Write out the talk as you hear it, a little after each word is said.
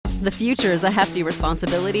The future is a hefty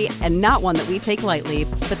responsibility and not one that we take lightly,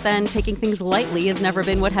 but then taking things lightly has never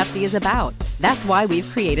been what Hefty is about. That's why we've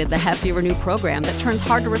created the Hefty Renew program that turns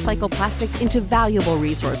hard-to-recycle plastics into valuable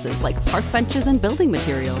resources like park benches and building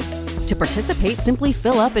materials. To participate, simply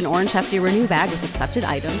fill up an orange Hefty Renew bag with accepted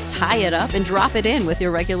items, tie it up, and drop it in with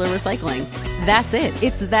your regular recycling. That's it.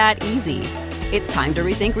 It's that easy. It's time to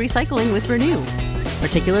rethink recycling with Renew.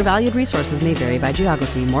 Particular valued resources may vary by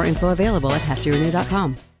geography. More info available at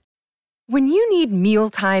heftyrenew.com. When you need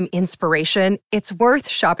mealtime inspiration, it's worth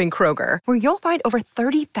shopping Kroger, where you'll find over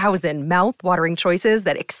 30,000 mouth-watering choices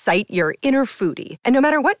that excite your inner foodie. And no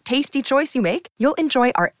matter what tasty choice you make, you'll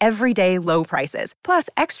enjoy our everyday low prices, plus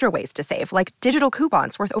extra ways to save, like digital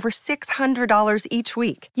coupons worth over $600 each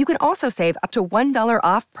week. You can also save up to $1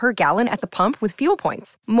 off per gallon at the pump with fuel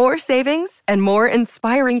points. More savings and more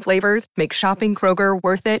inspiring flavors make shopping Kroger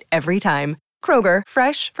worth it every time. Kroger,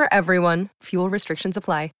 fresh for everyone. Fuel restrictions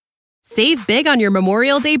apply. Save big on your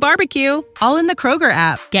Memorial Day barbecue, all in the Kroger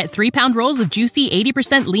app. Get 3-pound rolls of juicy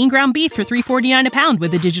 80% lean ground beef for $3.49 a pound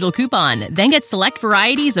with a digital coupon. Then get select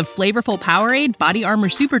varieties of flavorful Powerade, Body Armor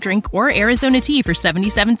Super Drink, or Arizona tea for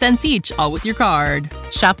 77 cents each, all with your card.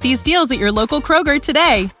 Shop these deals at your local Kroger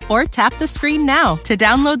today, or tap the screen now to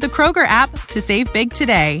download the Kroger app to save big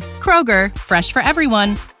today. Kroger, fresh for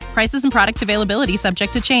everyone. Prices and product availability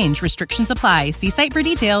subject to change. Restrictions apply. See site for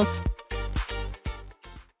details.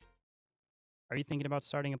 Are you thinking about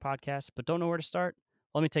starting a podcast but don't know where to start?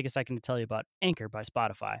 Let me take a second to tell you about Anchor by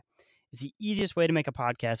Spotify. It's the easiest way to make a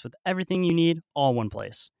podcast with everything you need all in one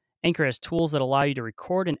place. Anchor has tools that allow you to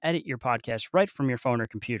record and edit your podcast right from your phone or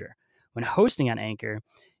computer. When hosting on Anchor,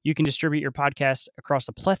 you can distribute your podcast across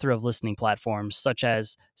a plethora of listening platforms such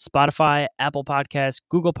as Spotify, Apple Podcasts,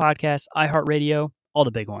 Google Podcasts, iHeartRadio, all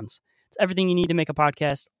the big ones. It's everything you need to make a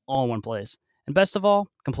podcast all in one place. And best of all,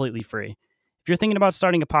 completely free. If you're thinking about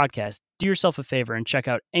starting a podcast, do yourself a favor and check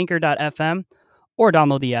out anchor.fm or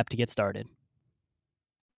download the app to get started.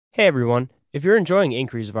 Hey everyone, if you're enjoying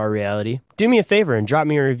Inquiries of Our Reality, do me a favor and drop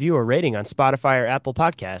me a review or rating on Spotify or Apple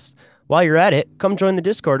Podcasts. While you're at it, come join the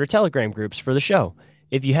Discord or Telegram groups for the show.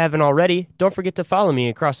 If you haven't already, don't forget to follow me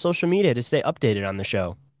across social media to stay updated on the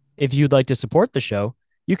show. If you'd like to support the show,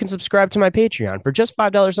 you can subscribe to my Patreon for just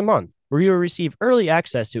 $5 a month, where you will receive early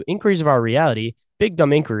access to Inquiries of Our Reality, Big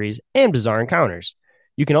Dumb Inquiries, and Bizarre Encounters.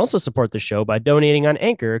 You can also support the show by donating on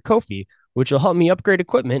Anchor or Ko-fi, which will help me upgrade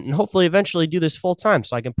equipment and hopefully eventually do this full time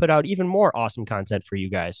so I can put out even more awesome content for you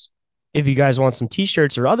guys. If you guys want some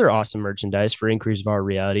t-shirts or other awesome merchandise for Inquiries of Our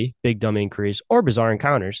Reality, Big Dumb Inquiries, or Bizarre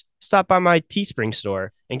Encounters, stop by my Teespring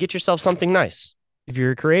store and get yourself something nice. If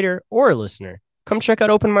you're a creator or a listener, come check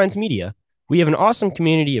out Open Minds Media. We have an awesome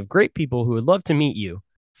community of great people who would love to meet you.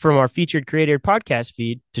 From our featured creator podcast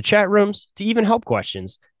feed, to chat rooms, to even help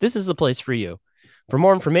questions, this is the place for you. For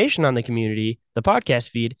more information on the community, the podcast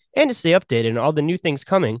feed, and to stay updated on all the new things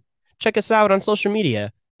coming, check us out on social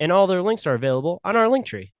media, and all their links are available on our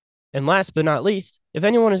Linktree. And last but not least, if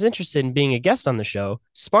anyone is interested in being a guest on the show,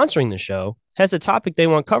 sponsoring the show, has a topic they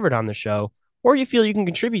want covered on the show, or you feel you can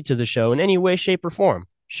contribute to the show in any way, shape, or form,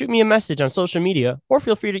 shoot me a message on social media, or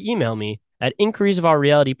feel free to email me at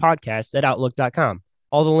inquiriesofourrealitypodcast@outlook.com.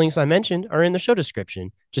 All the links I mentioned are in the show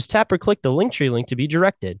description. Just tap or click the Linktree link to be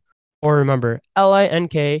directed. Or remember,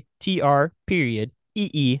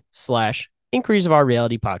 linktr.ee/Inquiries of Our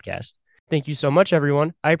Reality Podcast. Thank you so much,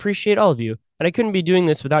 everyone. I appreciate all of you, and I couldn't be doing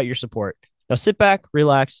this without your support. Now sit back,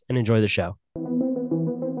 relax, and enjoy the show.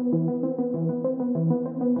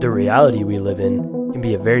 The reality we live in can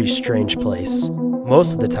be a very strange place.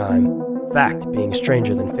 Most of the time, fact being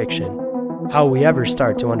stranger than fiction. How will we ever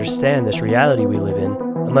start to understand this reality we live in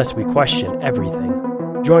unless we question everything?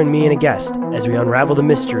 Join me and a guest as we unravel the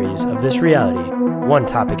mysteries of this reality, one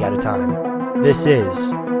topic at a time. This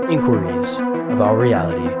is Inquiries of Our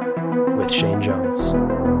Reality with Shane Jones.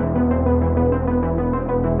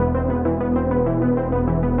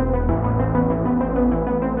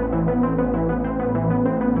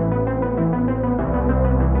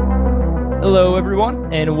 Hello,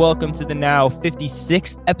 everyone, and welcome to the now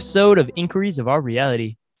 56th episode of Inquiries of Our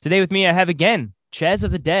Reality. Today with me, I have again, Chaz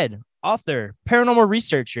of the Dead, author, paranormal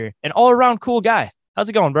researcher, and all-around cool guy. How's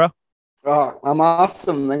it going, bro? Oh, I'm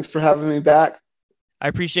awesome. Thanks for having me back. I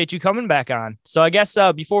appreciate you coming back on. So I guess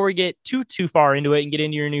before we get too far into it and get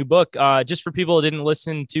into your new book, just for people who didn't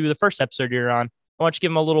listen to the first episode you're on, why don't you give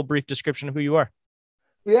them a little brief description of who you are?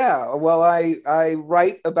 Yeah, well, I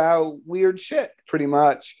write about weird shit, pretty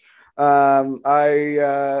much. I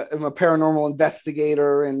am a paranormal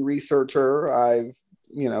investigator and researcher. I've,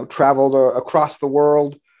 traveled across the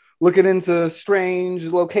world looking into strange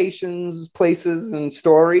locations, places, and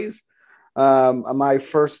stories. My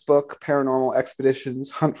first book, Paranormal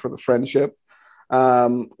Expeditions: Hunt for the Friendship,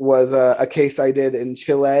 was a case I did in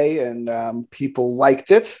Chile, and people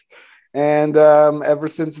liked it. And ever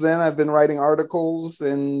since then, I've been writing articles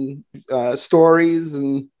and stories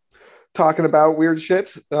and talking about weird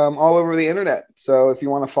shit all over the internet. So if you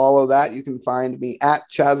want to follow that, you can find me at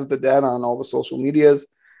Chaz of the Dead on all the social medias,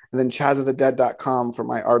 and then chazofthedead.com for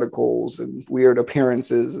my articles and weird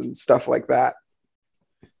appearances and stuff like that.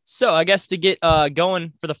 So I guess to get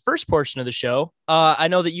going for the first portion of the show, I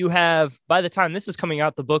know that you have, by the time this is coming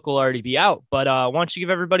out, the book will already be out. But why don't you give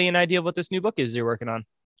everybody an idea of what this new book is you're working on?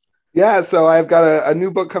 Yeah, so I've got a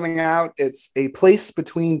new book coming out. It's A Place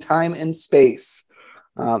Between Time and Space.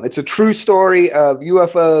 It's a true story of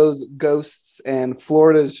UFOs, ghosts, and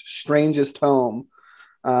Florida's strangest home.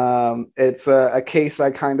 It's a case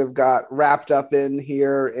I kind of got wrapped up in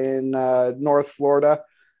here in North Florida.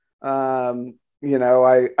 You know,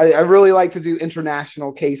 I really like to do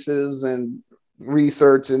international cases and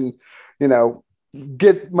research and, you know,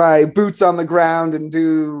 get my boots on the ground and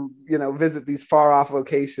do, you know, visit these far off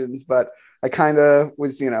locations. But I kind of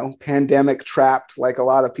was, you know, pandemic trapped like a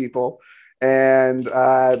lot of people. And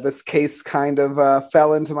this case kind of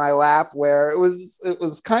fell into my lap, where it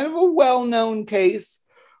was kind of a well-known case,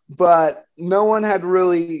 but no one had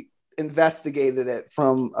really investigated it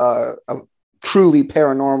from a truly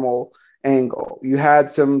paranormal angle. You had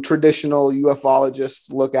some traditional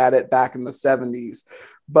ufologists look at it back in the 70s,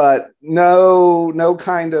 but no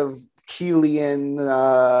kind of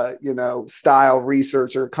Keelian, you know, style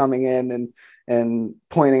researcher coming in and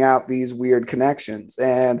pointing out these weird connections.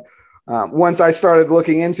 And once I started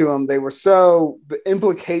looking into them, the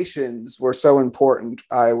implications were so important.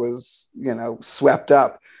 I was, you know, swept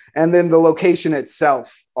up. And then the location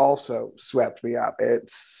itself also swept me up.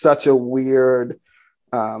 It's such a weird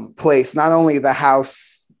place. Not only the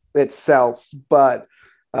house itself, but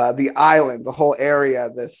the island, the whole area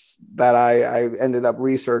that I ended up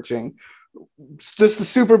researching. It's just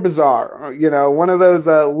super bizarre, you know, one of those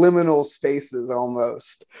liminal spaces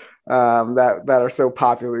almost that are so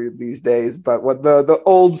popular these days, but what the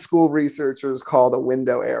old school researchers called a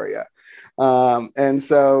window area. And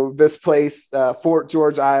so this place, Fort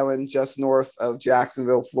George Island, just north of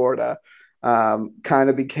Jacksonville, Florida, kind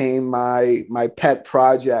of became my pet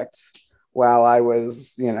project while I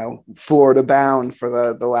was, you know, Florida bound for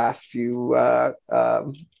the last few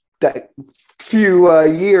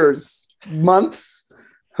years, months.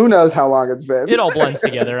 Who knows how long it's been? It all blends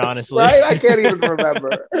together, honestly. Right? I can't even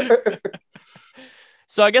remember.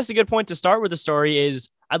 So I guess a good point to start with the story is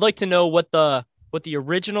I'd like to know what the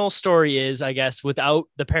original story is, I guess, without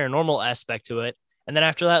the paranormal aspect to it. And then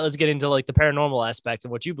after that, let's get into like the paranormal aspect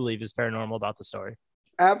of what you believe is paranormal about the story.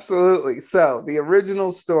 Absolutely. So the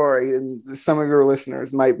original story, and some of your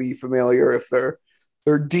listeners might be familiar if they're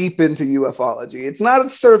deep into ufology. It's not a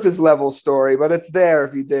surface level story, but it's there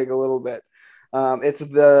if you dig a little bit. It's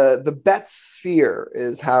the Betz sphere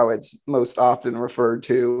is how it's most often referred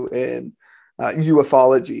to in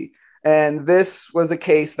ufology. And this was a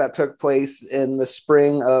case that took place in the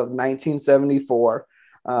spring of 1974.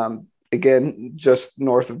 Again, just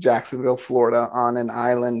north of Jacksonville, Florida, on an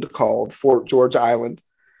island called Fort George Island.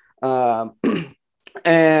 And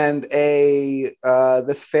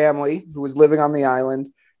this family who was living on the island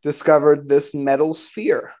discovered this metal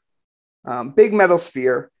sphere, big metal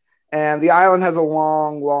sphere. And the island has a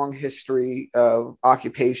long history of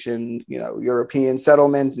occupation, you know, European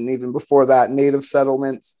settlement, and even before that, native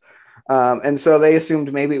settlements. And so they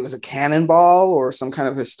assumed maybe it was a cannonball or some kind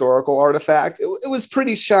of historical artifact. It was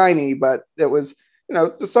pretty shiny, but it was, you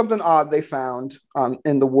know, just something odd they found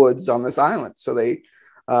in the woods on this island. So they,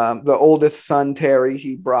 the oldest son, Terry,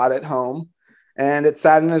 he brought it home, and it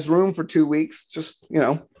sat in his room for 2 weeks, just, you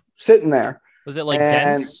know, sitting there. Was it like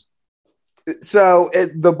dense? So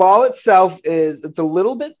the ball itself it's a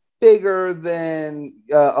little bit bigger than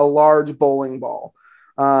a large bowling ball.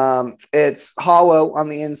 It's hollow on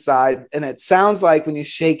the inside, and it sounds like when you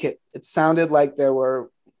shake it, it sounded like there were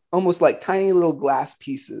almost like tiny little glass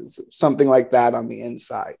pieces, something like that on the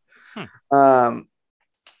inside.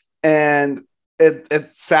 And it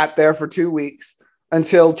sat there for 2 weeks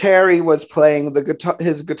until Terry was playing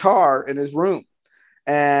his guitar in his room,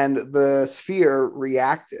 and the sphere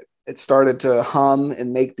reacted. It started to hum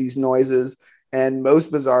and make these noises, and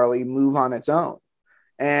most bizarrely move on its own.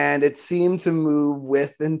 And it seemed to move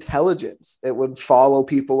with intelligence. It would follow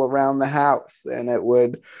people around the house, and it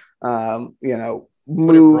would, you know,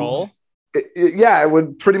 move. Would it roll? Yeah, it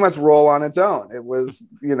would pretty much roll on its own. It was,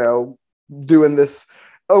 you know, doing this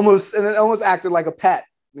almost, and it almost acted like a pet.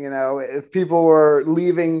 You know, if people were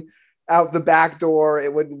leaving out the back door.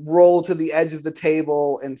 It would roll to the edge of the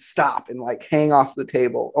table and stop and like hang off the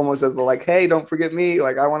table, almost as like, hey, don't forget me.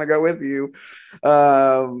 Like, I want to go with you.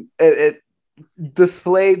 It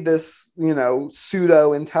displayed this,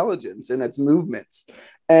 pseudo intelligence in its movements.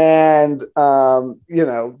 And,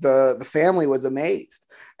 the family was amazed.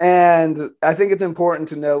 And I think it's important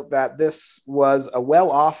to note that this was a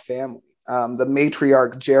well-off family. The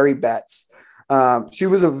matriarch, Jerry Betts, she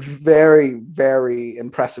was a very, very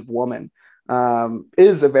impressive woman,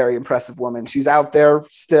 is a very impressive woman. She's out there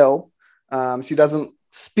still. She doesn't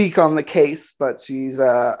speak on the case, but she's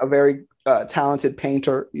a very talented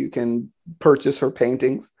painter. You can purchase her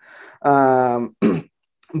paintings.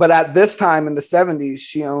 But at this time in the 70s,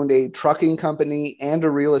 she owned a trucking company and a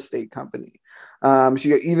real estate company.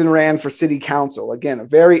 She even ran for city council. Again, a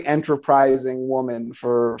very enterprising woman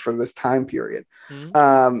for this time period.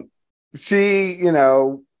 Mm-hmm. She,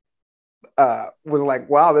 was like,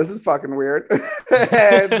 wow, this is fucking weird.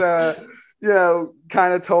 And,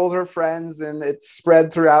 kind of told her friends, and it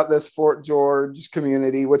spread throughout this Fort George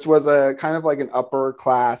community, which was a kind of like an upper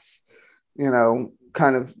class,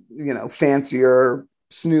 fancier,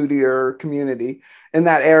 snootier community. In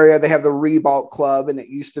that area, they have the Ribault Club, and it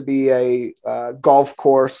used to be a golf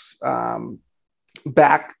course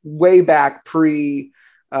way back pre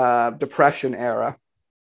Depression era.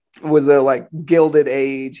 It was a like Gilded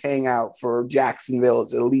Age hangout for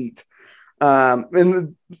Jacksonville's elite.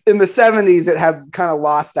 In the 70s, it had kind of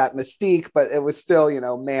lost that mystique, but it was still,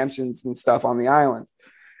 mansions and stuff on the island.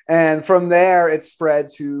 And from there, it spread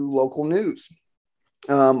to local news.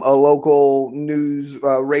 A local news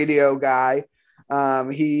radio guy,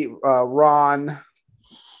 Ron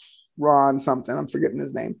something, I'm forgetting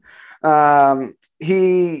his name.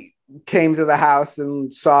 He came to the house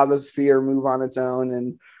and saw the sphere move on its own,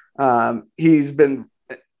 and he's been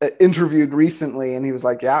interviewed recently, and he was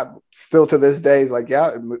like, yeah, still to this day, he's like,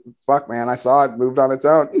 yeah, fuck man, I saw it, moved on its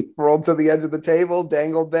own, rolled to the edge of the table,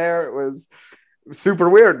 dangled there. It was super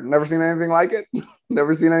weird. Never seen anything like it.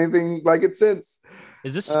 Never seen anything like it since.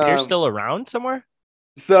 Is this sphere still around somewhere?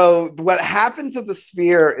 So what happened to the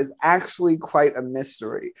sphere is actually quite a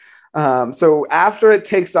mystery. So after it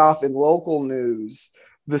takes off in local news,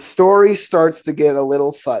 the story starts to get a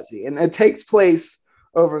little fuzzy, and it takes place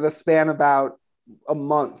over the span about a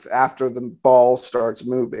month after the ball starts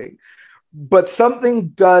moving. But something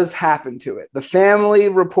does happen to it. The family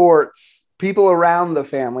reports, people around the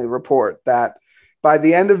family report that by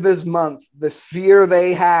the end of this month, the sphere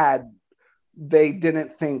they had, they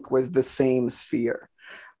didn't think was the same sphere.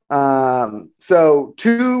 So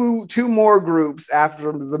two more groups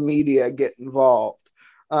after the media get involved.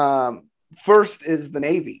 First is the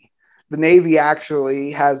Navy. The Navy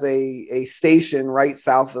actually has a station right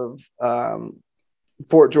south of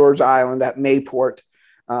Fort George Island at Mayport,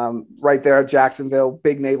 right there at Jacksonville,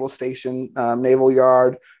 big naval station, naval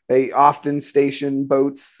yard. They often station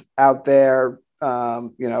boats out there,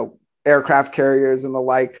 aircraft carriers and the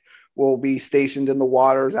like will be stationed in the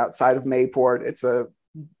waters outside of Mayport. It's a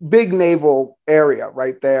big naval area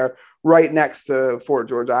right there, right next to Fort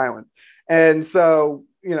George Island. And so,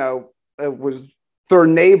 it was their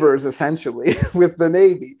neighbors essentially with the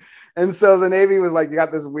Navy. And so the Navy was like, you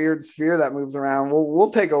got this weird sphere that moves around. Well,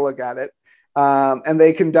 we'll take a look at it. And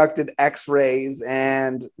they conducted x-rays.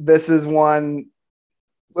 And this is one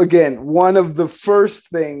of the first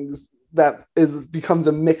things that becomes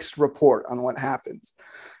a mixed report on what happens.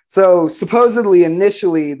 So supposedly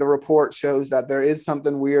initially the report shows that there is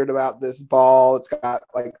something weird about this ball. It's got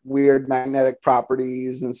like weird magnetic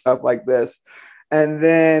properties and stuff like this. And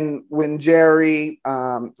then when Jerry,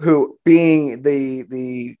 who being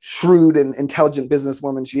the shrewd and intelligent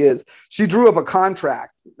businesswoman she is, she drew up a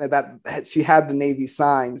contract that she had the Navy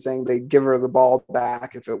sign saying they'd give her the ball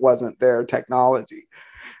back if it wasn't their technology.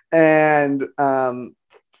 And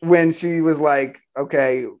when she was like,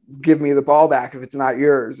 okay, give me the ball back if it's not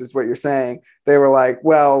yours, is what you're saying. They were like,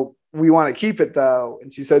 well, we want to keep it though.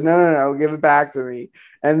 And she said, no, give it back to me.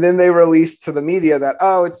 And then they released to the media that,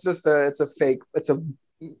 oh, it's a fake, it's a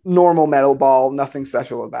normal metal ball, nothing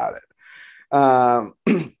special about it.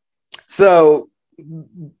 So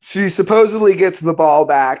she supposedly gets the ball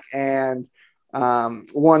back, and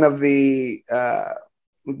one of the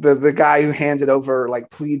guy who hands it over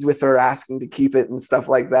like pleads with her, asking to keep it and stuff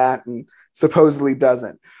like that, and supposedly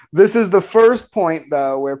doesn't. This is the first point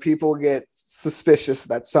though where people get suspicious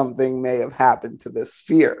that something may have happened to this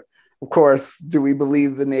sphere. Of course, do we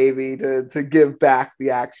believe the Navy to give back the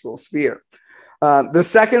actual sphere? The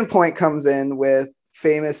second point comes in with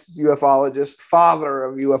famous ufologist, father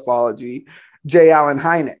of ufology, J. Allen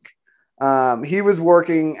Hynek. He was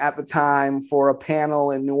working at the time for a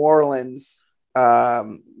panel in New Orleans,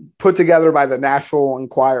 put together by the National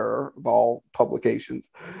Enquirer of all publications,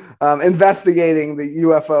 investigating the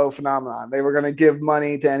UFO phenomenon. They were going to give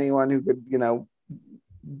money to anyone who could,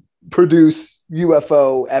 produce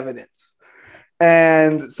UFO evidence.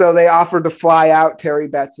 And so they offered to fly out Terry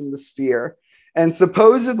Betts in the Sphere. And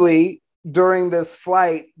supposedly during this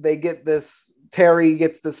flight, Terry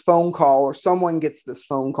gets this phone call, or someone gets this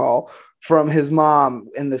phone call from his mom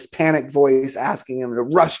in this panic voice asking him to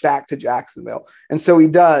rush back to Jacksonville. And so he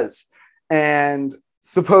does. And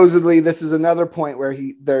supposedly this is another point where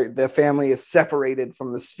the family is separated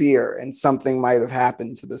from the Sphere, and something might have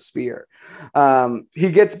happened to the Sphere. He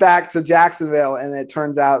gets back to Jacksonville, and it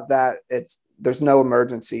turns out that there's no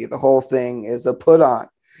emergency. The whole thing is a put on.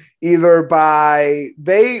 Either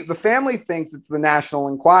the family thinks it's the National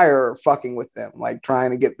Enquirer fucking with them, like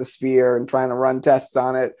trying to get the Sphere and trying to run tests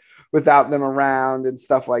on it without them around and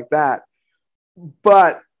stuff like that.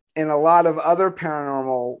 But in a lot of other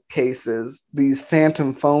paranormal cases, these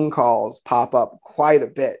phantom phone calls pop up quite a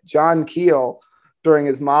bit. John Keel, during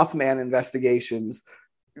his Mothman investigations,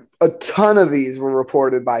 a ton of these were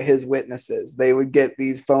reported by his witnesses. They would get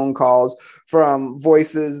these phone calls from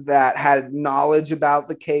voices that had knowledge about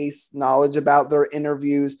the case, knowledge about their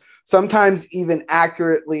interviews, sometimes even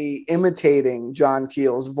accurately imitating John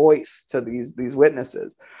Keel's voice to these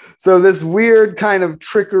witnesses. So this weird kind of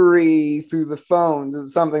trickery through the phones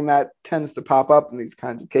is something that tends to pop up in these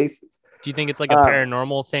kinds of cases. Do you think it's like a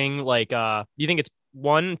paranormal thing? Like, do you think it's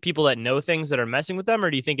people that know things that are messing with them, or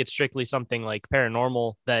do you think it's strictly something like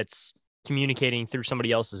paranormal that's communicating through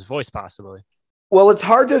somebody else's voice possibly? Well, it's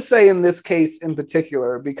hard to say in this case in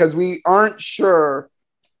particular, because we aren't sure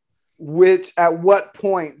at what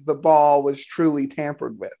point the ball was truly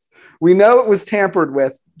tampered with. We know it was tampered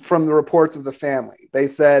with from the reports of the family. They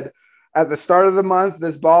said at the start of the month,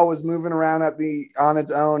 this ball was moving around on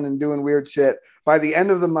its own and doing weird shit. By the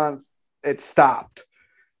end of the month, it stopped.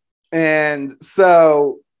 And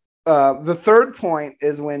so the third point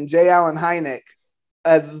is when J. Allen Hynek,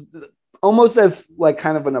 as almost as like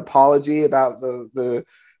kind of an apology about the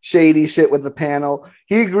shady shit with the panel,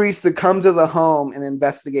 he agrees to come to the home and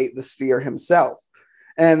investigate the Sphere himself.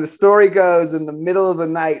 And the story goes, in the middle of the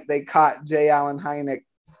night, they caught J. Allen Hynek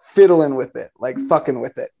fiddling with it, like fucking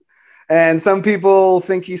with it. And some people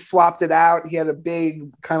think he swapped it out. He had a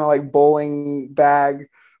big kind of like bowling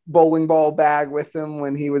ball bag with him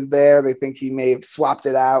when he was there. They think he may have swapped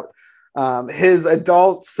it out. His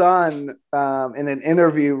adult son, in an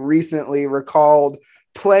interview recently, recalled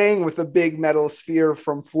playing with a big metal sphere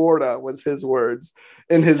from Florida, was his words,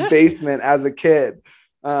 in his basement as a kid.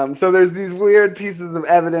 So there's these weird pieces of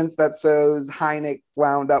evidence that shows Hynek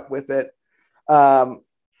wound up with it.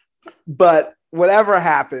 But whatever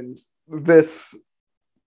happened, this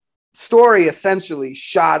story essentially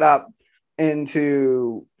shot up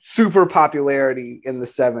into super popularity in the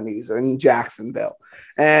 70s in Jacksonville.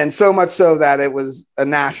 And so much so that it was a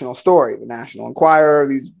national story. The National Enquirer,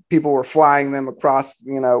 these people were flying them across,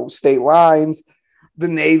 state lines. The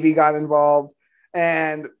Navy got involved,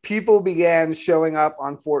 and people began showing up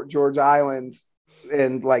on Fort George Island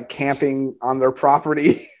and like camping on their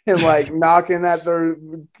property and like knocking at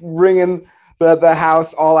ringing the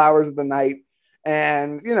house all hours of the night.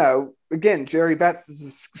 And, again, Jerry Betts is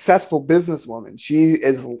a successful businesswoman. She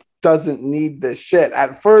doesn't need this shit.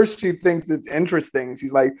 At first, she thinks it's interesting.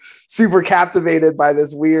 She's like super captivated by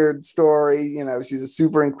this weird story. She's a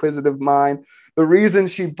super inquisitive mind. The reason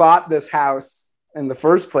she bought this house in the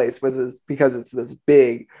first place was because it's this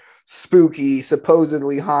big, spooky,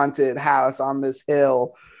 supposedly haunted house on this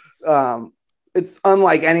hill. It's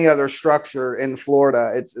unlike any other structure in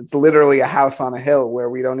Florida. It's literally a house on a hill where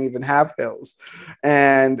we don't even have hills.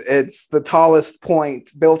 And it's the tallest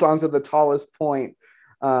point, built onto the tallest point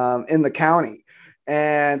in the county.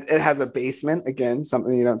 And it has a basement, again,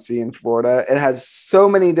 something you don't see in Florida. It has so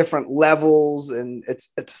many different levels, and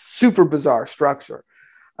it's a super bizarre structure.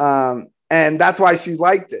 And that's why she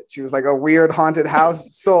liked it. She was like, a weird haunted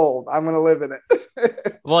house sold. I'm going to live in it.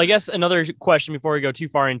 Well, I guess another question before we go too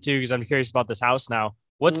far into, because I'm curious about this house now.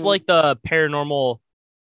 What's like the paranormal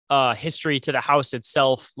history to the house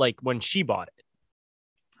itself, like when she bought it?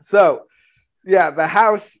 So, yeah, the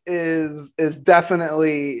house is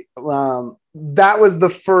definitely, that was the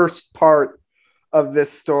first part of this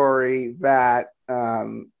story that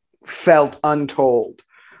felt untold.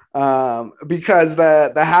 Because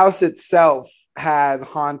the house itself had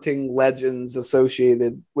haunting legends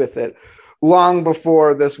associated with it long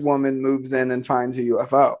before this woman moves in and finds a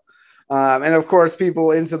UFO. And of course,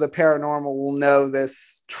 people into the paranormal will know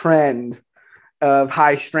this trend of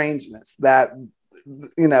high strangeness, that,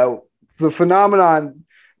 you know, the phenomenon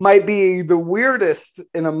might be the weirdest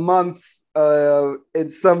in a month in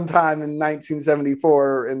sometime in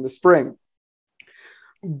 1974 in the spring.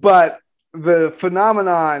 But the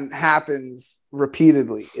phenomenon happens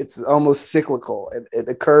repeatedly. It's almost cyclical. It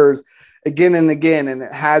occurs again and again, and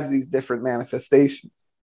it has these different manifestations.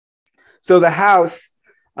 So the house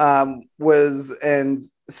was and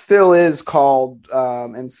still is called,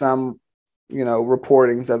 in some, you know,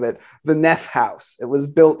 reportings of it, the Neff House. It was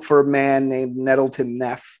built for a man named Nettleton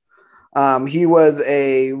Neff. He was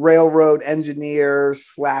a railroad engineer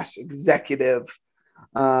 / executive,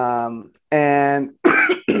 and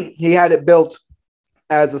he had it built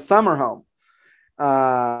as a summer home.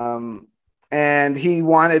 And he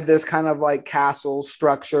wanted this kind of like castle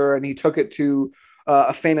structure, and he took it to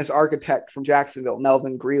a famous architect from Jacksonville,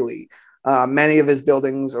 Melvin Greeley. Many of his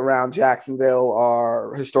buildings around Jacksonville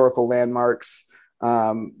are historical landmarks.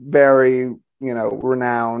 Very, you know,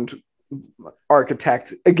 renowned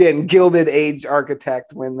architect. Again, Gilded Age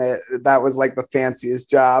architect, when that was like the fanciest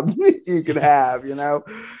job you could have, you know.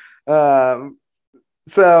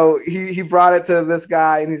 So he brought it to this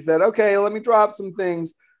guy, and he said, "Okay, let me drop some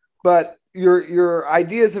things, but your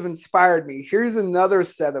ideas have inspired me. Here's another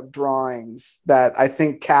set of drawings that I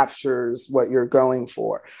think captures what you're going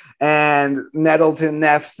for." And Nettleton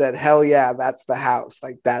Neff said, "Hell yeah, that's the house.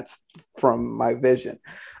 Like, that's from my vision."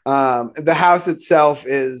 The house itself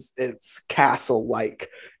it's castle-like.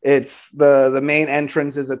 It's the main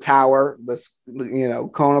entrance is a tower, this, you know,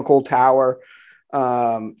 conical tower,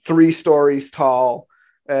 3 stories tall.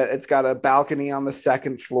 It's got a balcony on the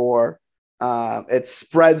second floor. It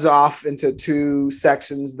spreads off into 2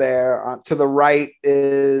 sections there. To the right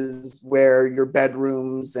is where your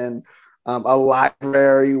bedrooms and a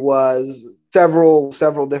library was, several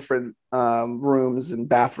different rooms and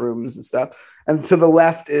bathrooms and stuff. And to the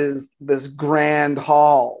left is this grand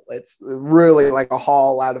hall. It's really like a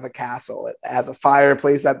hall out of a castle. It has a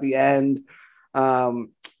fireplace at the end.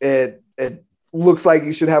 It looks like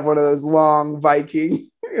you should have one of those long Viking,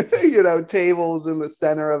 you know, tables in the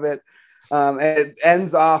center of it. And it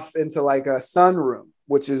ends off into like a sunroom,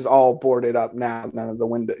 which is all boarded up now. None of the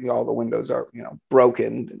all the windows are, you know,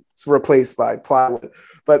 broken. It's replaced by plywood.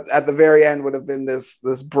 But at the very end would have been this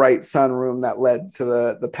bright sunroom that led to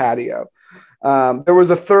the patio. There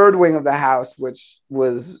was a third wing of the house which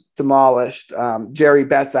was demolished. Jerry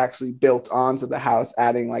Betts actually built onto the house,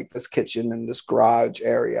 adding like this kitchen and this garage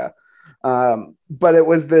area. But it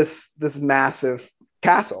was this massive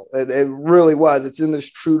castle. It really was. It's in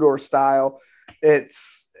this Tudor style.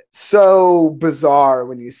 It's so bizarre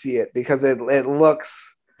when you see it, because it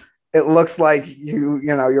looks like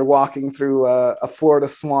you're walking through a Florida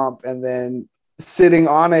swamp, and then sitting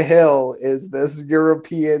on a hill is this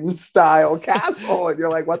European style castle, and you're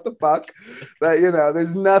like, what the fuck? But, you know,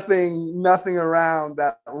 there's nothing around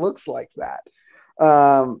that looks like that.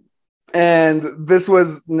 And this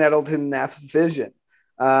was Nettleton Neff's vision.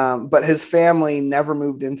 But his family never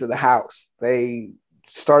moved into the house. They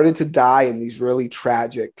started to die in these really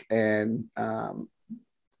tragic and,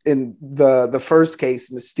 in the first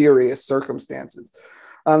case, mysterious circumstances.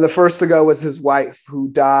 The first to go was his wife, who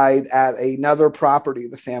died at another property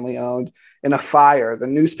the family owned in a fire. The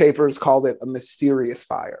newspapers called it a mysterious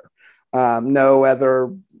fire. No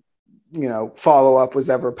other, you know, follow-up was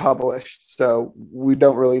ever published, so we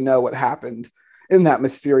don't really know what happened in that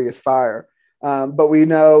mysterious fire. But we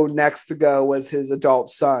know next to go was his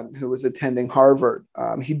adult son, who was attending Harvard.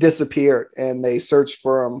 He disappeared, and they searched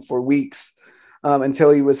for him for weeks,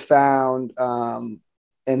 until he was found,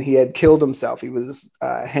 and he had killed himself. He was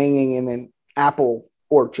hanging in an apple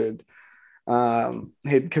orchard.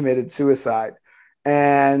 He'd committed suicide.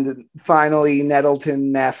 And finally,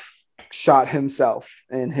 Nettleton Neff shot himself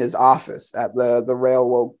in his office at the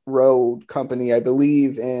railroad company, I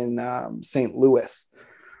believe, in St. Louis.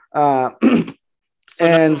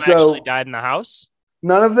 And so actually died in the house?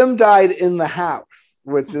 None of them died in the house,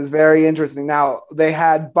 which is very interesting. Now, they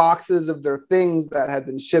had boxes of their things that had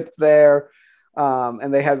been shipped there,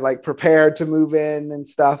 and they had like prepared to move in and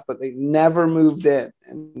stuff, but they never moved in,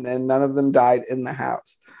 and none of them died in the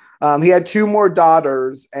house. He had 2 more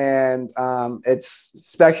daughters, and it's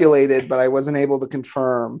speculated, but I wasn't able to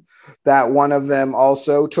confirm, that one of them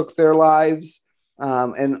also took their lives,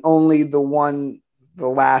 and only the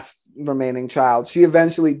last remaining child, she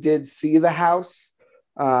eventually did see the house,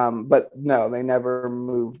 but no, they never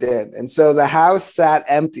moved in. And so the house sat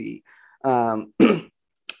empty,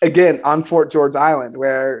 again, on Fort George Island,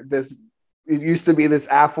 where it used to be this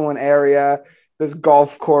affluent area. This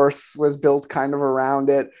golf course was built kind of around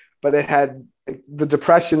it, but the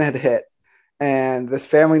Depression had hit, and this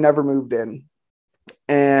family never moved in.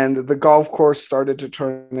 And the golf course started to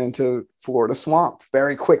turn into Florida swamp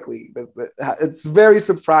very quickly. It's very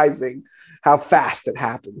surprising how fast it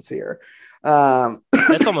happens here.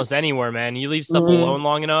 That's almost anywhere, man. You leave stuff Mhm. alone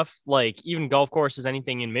long enough, like even golf courses,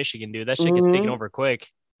 anything in Michigan, dude, that shit gets taken over quick.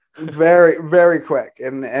 Very, very quick.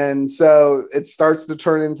 And so it starts to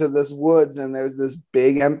turn into this woods, and there's this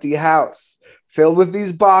big empty house filled with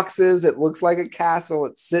these boxes. It looks like a castle.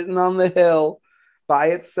 It's sitting on the hill by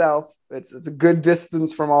itself. It's a good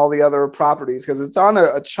distance from all the other properties because it's on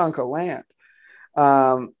a chunk of land.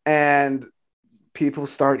 And people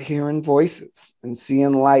start hearing voices and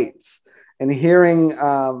seeing lights and hearing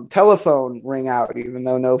telephone ring out, even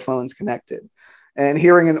though no phone's connected, and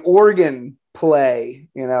hearing an organ play,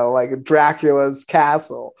 like Dracula's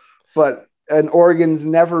castle, but an organ's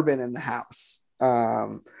never been in the house.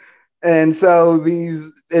 And so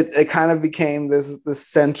it kind of became this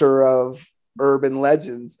center of urban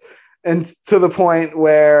legends, and to the point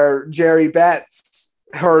where Jerry Betts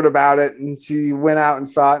heard about it and she went out and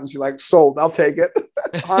saw it and she like, sold, I'll take it.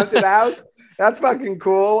 Haunted house, that's fucking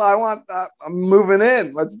cool. I want that. I'm moving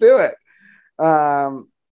in. Let's do it.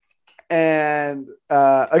 And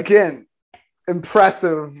again,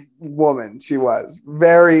 impressive woman she was.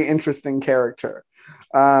 Very interesting character.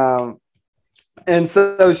 And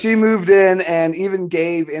so she moved in and even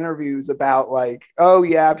gave interviews about like, oh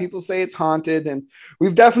yeah, people say it's haunted, and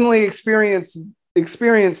we've definitely experienced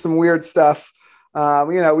some weird stuff.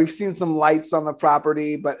 We've seen some lights on the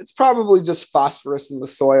property, but it's probably just phosphorus in the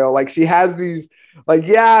soil. Like she has these, like,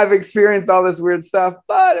 yeah, I've experienced all this weird stuff,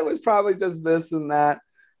 but it was probably just this and that.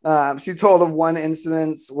 She told of one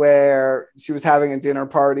instance where she was having a dinner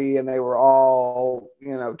party and they were all,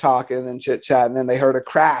 talking and chit chatting, and they heard a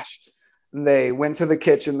crash. And they went to the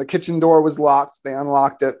kitchen. The kitchen door was locked. They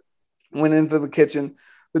unlocked it, went into the kitchen.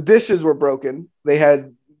 The dishes were broken. They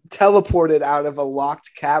had teleported out of a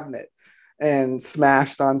locked cabinet and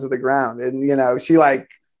smashed onto the ground. And, she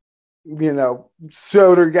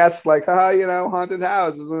showed her guests like, haunted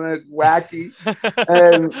house, isn't it wacky?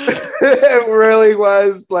 And it really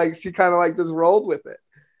was like, she kind of like just rolled with it.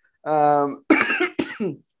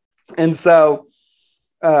 And so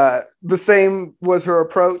the same was her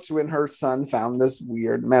approach when her son found this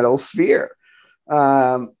weird metal sphere.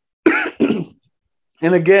 And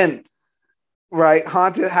again, right,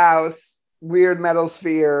 haunted house, weird metal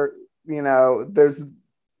sphere, there's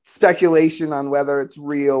speculation on whether it's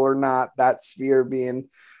real or not, that sphere being,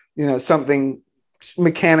 something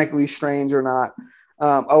mechanically strange or not.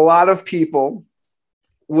 A lot of people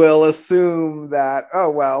will assume that,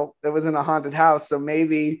 oh, well, it was in a haunted house, so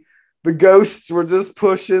maybe the ghosts were just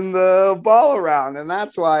pushing the ball around, and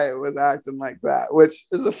that's why it was acting like that, which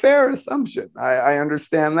is a fair assumption. I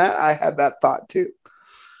understand that. I had that thought too.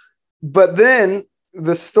 But then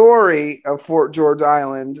the story of Fort George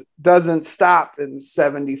Island doesn't stop in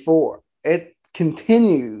 1974. It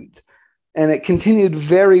continued, and it continued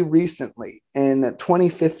very recently in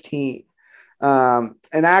 2015. And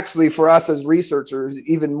actually, for us as researchers,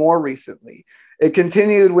 even more recently. It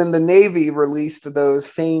continued when the Navy released those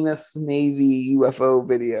famous Navy UFO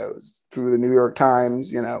videos through the New York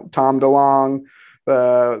Times, Tom DeLonge,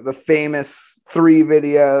 the famous 3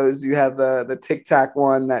 videos. You have the Tic Tac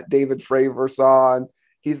one that David Fravor saw, and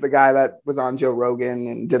he's the guy that was on Joe Rogan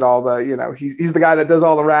and did all the, he's the guy that does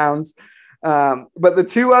all the rounds. But the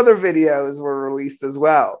 2 other videos were released as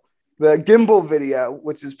well. The gimbal video,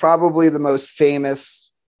 which is probably the most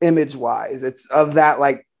famous image-wise. It's of that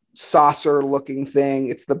like saucer looking thing.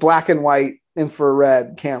 It's the black and white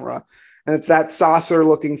infrared camera, and it's that saucer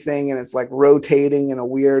looking thing, and it's like rotating in a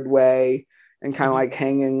weird way and kind of like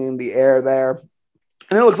hanging in the air there,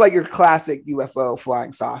 and it looks like your classic UFO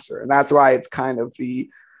flying saucer, and that's why it's kind of the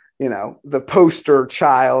the poster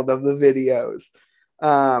child of the videos.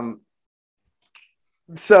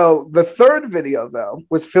 So the 3rd video, though,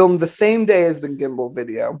 was filmed the same day as the gimbal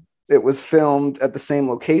video. It was filmed at the same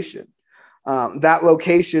location. That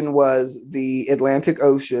location was the Atlantic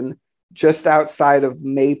Ocean, just outside of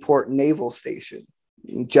Mayport Naval Station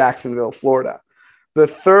in Jacksonville, Florida. The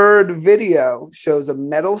 3rd video shows a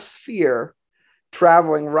metal sphere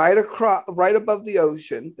traveling right above the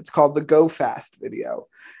ocean. It's called the Go Fast video.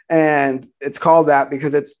 And it's called that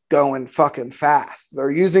because it's going fucking fast.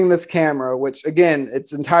 They're using this camera, which again,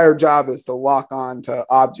 its entire job is to lock on to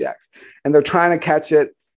objects. And they're trying to catch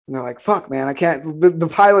it. And they're like, fuck, man, I can't. The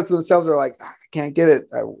pilots themselves are like, I can't get it.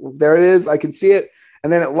 There it is. I can see it.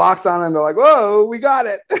 And then it locks on and they're like, whoa, we got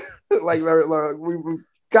it. we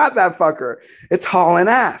got that fucker. It's hauling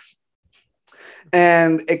ass.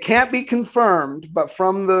 And it can't be confirmed, but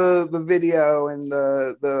from the video and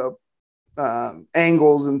the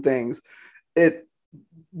angles and things,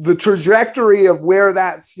 the trajectory of where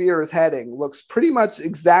that sphere is heading looks pretty much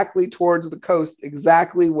exactly towards the coast,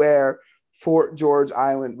 exactly where Fort George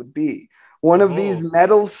Island would be. One of these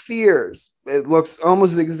metal spheres, it looks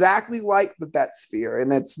almost exactly like the Bet sphere,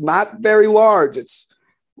 and it's not very large. It's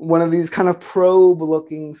one of these kind of probe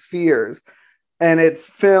looking spheres, and it's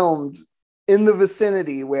filmed in the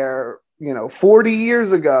vicinity where, 40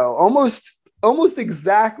 years ago, almost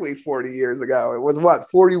exactly 40 years ago, it was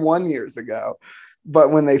 41 years ago, but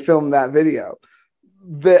when they filmed that video,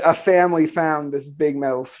 a family found this big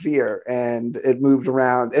metal sphere and it moved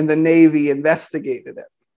around, and the Navy investigated it.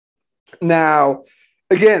 Now,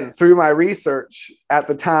 again, through my research at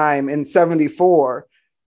the time in 1974,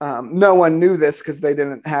 no one knew this because they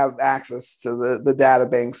didn't have access to the data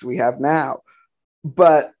banks we have now.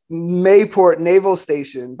 But Mayport Naval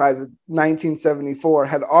Station by the 1974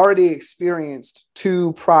 had already experienced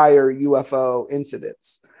 2 prior UFO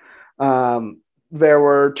incidents. There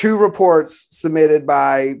were 2 reports submitted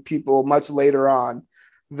by people much later on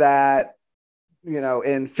that,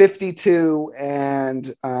 in 52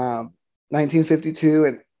 and 1952,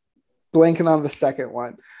 and blanking on the second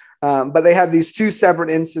one. But they had these 2 separate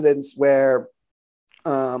incidents where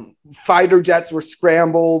fighter jets were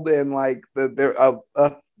scrambled and like a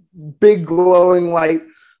big glowing light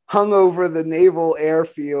hung over the naval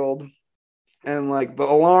airfield, and like the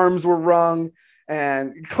alarms were rung,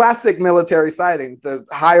 and classic military sightings. The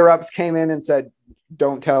higher ups came in and said,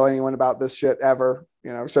 "Don't tell anyone about this shit ever.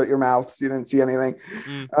 Shut your mouths. You didn't see anything."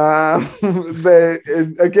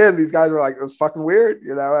 Again, these guys were like, it was fucking weird.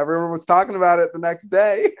 Everyone was talking about it the next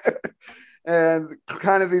day. And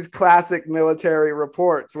kind of these classic military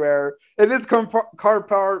reports where it is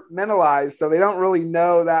compartmentalized, so they don't really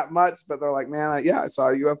know that much, but they're like, man, I saw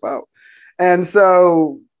a UFO. And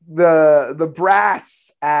so the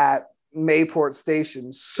brass at Mayport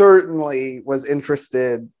Station certainly was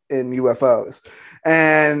interested in UFOs.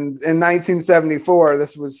 And in 1974,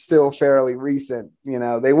 this was still fairly recent.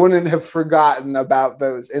 They wouldn't have forgotten about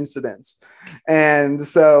those incidents. And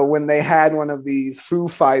so when they had one of these Foo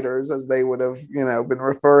Fighters, as they would have, been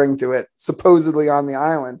referring to it, supposedly on the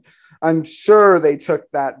island, I'm sure they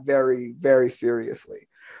took that very, very seriously.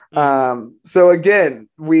 So again,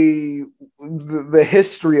 the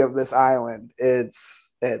history of this island,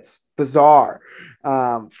 it's bizarre.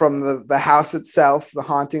 From the house itself, the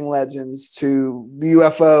haunting legends, to the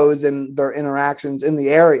UFOs and their interactions in the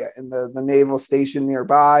area, in the naval station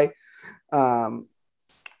nearby.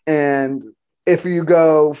 And if you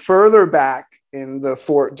go further back in the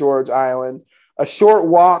Fort George Island, a short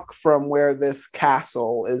walk from where this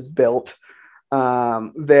castle is built,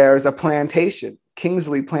 there's a plantation,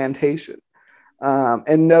 Kingsley Plantation.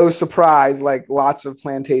 And no surprise, like lots of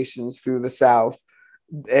plantations through the South,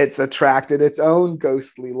 it's attracted its own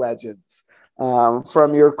ghostly legends,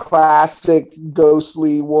 from your classic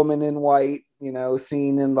ghostly woman in white,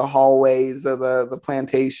 seen in the hallways of the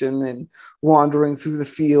plantation and wandering through the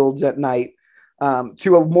fields at night,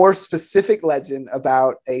 to a more specific legend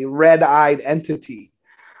about a red-eyed entity.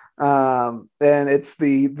 And it's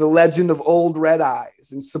the legend of Old Red Eyes.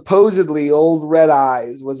 And supposedly Old Red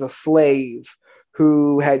Eyes was a slave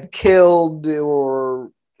who had killed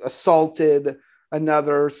or assaulted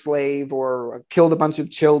another slave or killed a bunch of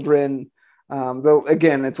children. Though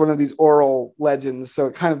again, it's one of these oral legends, so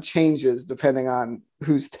it kind of changes depending on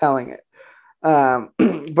who's telling it.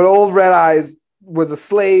 But Old Red Eyes was a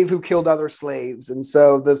slave who killed other slaves, and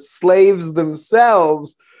so the slaves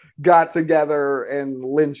themselves got together and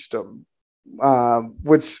lynched him,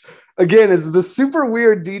 which again is the super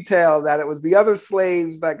weird detail that it was the other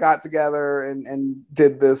slaves that got together and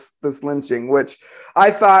did this lynching, which I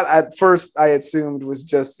thought at first I assumed was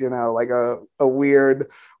just, like a weird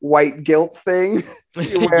white guilt thing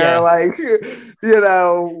where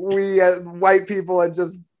we white people had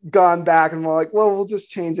just gone back and were like, well, we'll just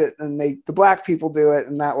change it and make the black people do it,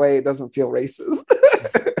 and that way it doesn't feel racist.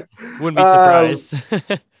 Wouldn't be surprised.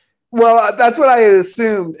 Well, that's what I had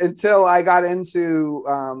assumed until I got into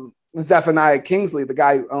Zephaniah Kingsley, the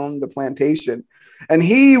guy who owned the plantation. And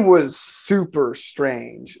he was super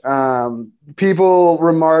strange. People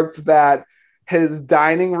remarked that his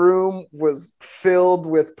dining room was filled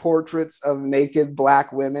with portraits of naked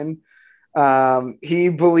black women. He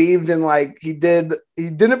believed in he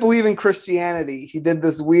didn't believe in Christianity. He did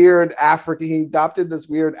this weird he adopted this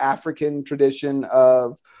weird African tradition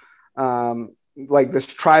of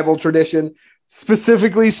this tribal tradition,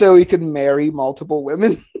 specifically so he could marry multiple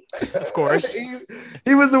women. Of course.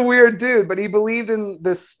 He was a weird dude, but he believed in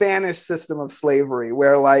the Spanish system of slavery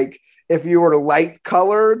where if you were light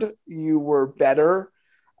colored, you were better.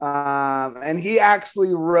 And he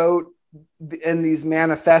actually wrote in these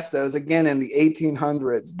manifestos, again in the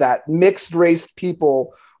 1800s, that mixed race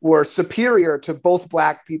people were superior to both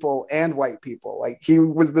black people and white people. Like, he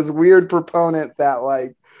was this weird proponent that,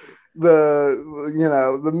 like,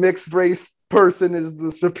 the mixed race person is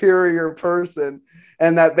the superior person,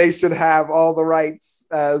 and that they should have all the rights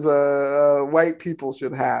as white people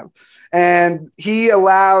should have. And he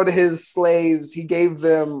allowed his slaves, he gave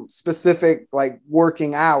them specific, like,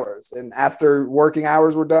 working hours. And after working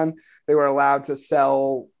hours were done, they were allowed to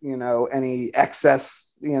sell, any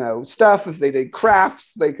excess, stuff. If they did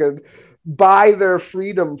crafts, they could buy their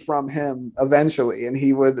freedom from him eventually. And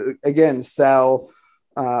he would, again, sell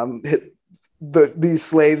these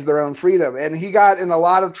slaves their own freedom. And he got in a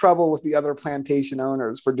lot of trouble with the other plantation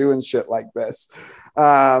owners for doing shit like this.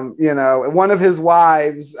 One of his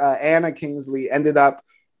wives, Anna Kingsley, ended up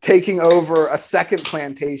taking over a second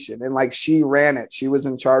plantation, and, like, she ran it. She was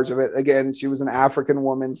in charge of it. Again, she was an African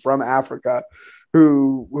woman from Africa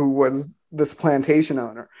who was this plantation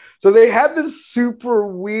owner. So they had this super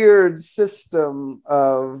weird system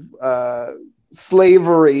of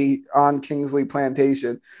slavery on Kingsley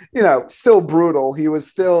Plantation. Still brutal. He was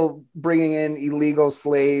still bringing in illegal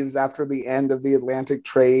slaves after the end of the Atlantic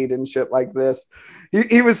trade and shit like this.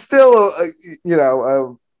 He was still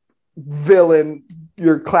a villain,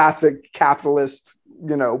 your classic capitalist,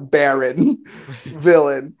 baron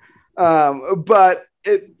villain. But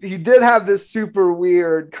he did have this super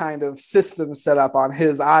weird kind of system set up on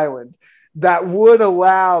his island that would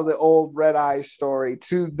allow the old Red Eye story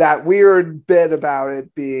to that weird bit about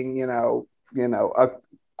it being, a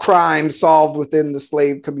crime solved within the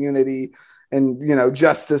slave community, and,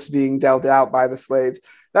 justice being dealt out by the slaves.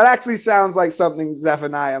 That actually sounds like something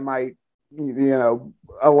Zephaniah might,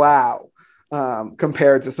 allow,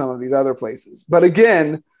 compared to some of these other places. But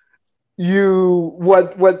again,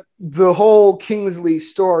 what the whole Kingsley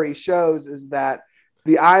story shows is that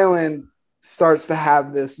the island starts to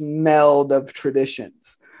have this meld of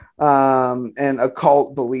traditions and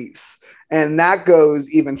occult beliefs. And that goes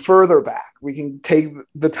even further back. We can take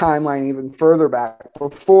the timeline even further back.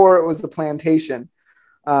 Before it was the plantation,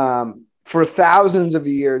 for thousands of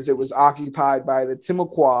years, it was occupied by the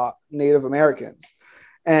Timucua Native Americans.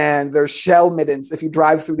 And there's shell middens. If you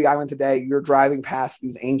drive through the island today, you're driving past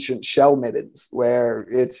these ancient shell middens where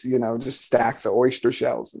it's, just stacks of oyster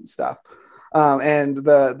shells and stuff. And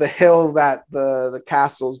the hill that the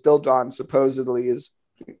castle's built on supposedly is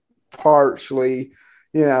partially,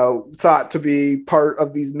 thought to be part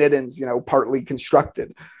of these middens, partly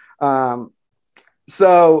constructed.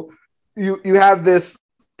 So you have this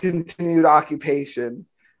continued occupation.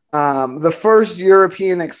 The first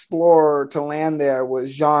European explorer to land there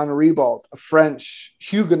was Jean Ribault, a French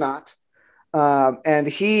Huguenot. And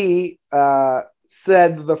he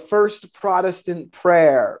said the first Protestant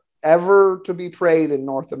prayer ever to be prayed in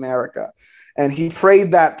North America. And he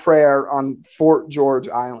prayed that prayer on Fort George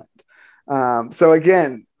Island. So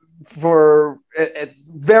again, it's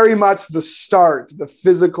very much the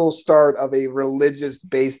physical start of a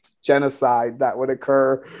religious-based genocide that would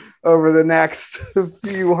occur over the next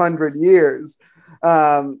few hundred years.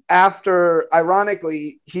 After,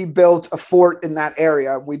 ironically, he built a fort in that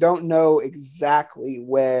area. We don't know exactly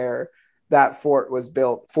where that fort was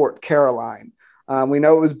built, Fort Caroline. We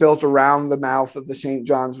know it was built around the mouth of the St.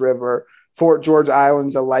 Johns River. Fort George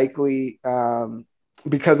Island's a likely,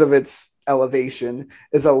 because of its elevation,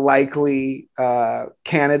 is a likely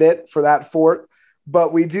candidate for that fort.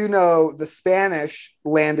 But we do know the Spanish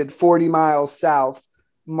landed 40 miles south,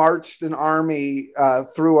 marched an army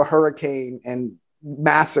through a hurricane, and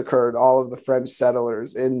massacred all of the French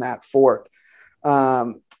settlers in that fort.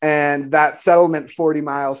 And that settlement 40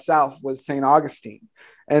 miles south was St. Augustine.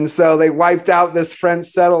 And so they wiped out this French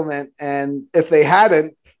settlement. And if they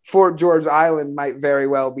hadn't, Fort George Island might very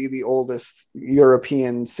well be the oldest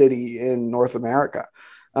European city in North America.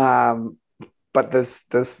 But the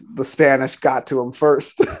Spanish got to them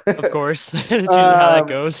first. Of course. That's usually how that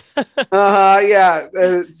goes.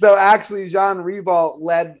 Yeah. So actually, Jean Ribault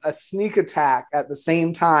led a sneak attack at the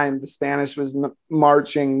same time the Spanish was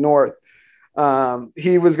marching north.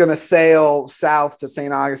 He was going to sail south to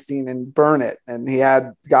St. Augustine and burn it. And he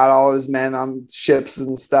had got all his men on ships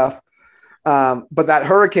and stuff. But that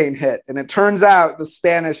hurricane hit, and it turns out the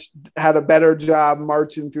Spanish had a better job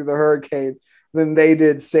marching through the hurricane than they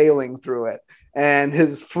did sailing through it. And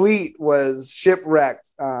his fleet was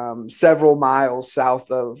shipwrecked several miles south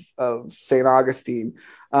of St. Augustine.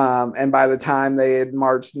 And by the time they had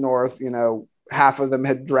marched north, half of them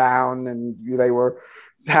had drowned and they were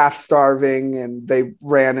half starving, and they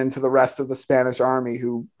ran into the rest of the Spanish army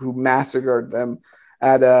who massacred them.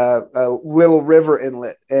 at a little river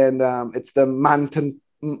inlet, and it's the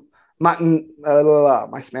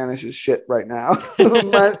my Spanish is shit right now.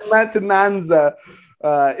 Matananza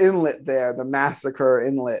Inlet there, the Massacre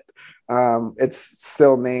Inlet. It's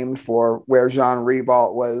still named for where Jean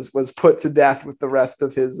Ribault was put to death with the rest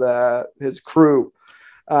of his crew.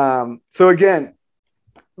 So again,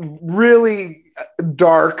 really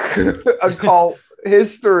dark occult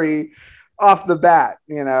history off the bat.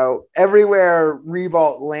 You know, everywhere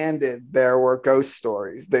Ribault landed, there were ghost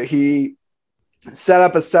stories. That he set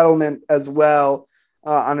up a settlement as well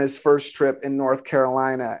on his first trip in North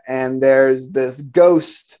Carolina, and there's this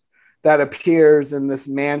ghost that appears in this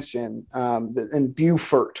mansion in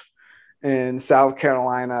Beaufort in South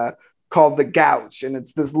Carolina called the Gouch, and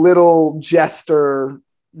it's this little jester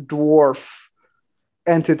dwarf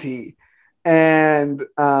entity. And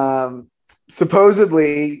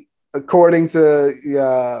supposedly, according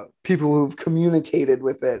to people who've communicated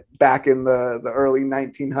with it back in the early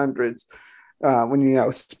 1900s, when, you know,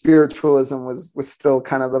 spiritualism was still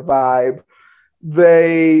kind of the vibe,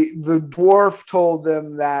 the dwarf told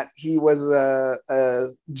them that he was a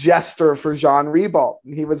jester for Jean Ribault,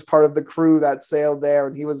 and he was part of the crew that sailed there,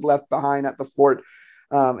 and he was left behind at the fort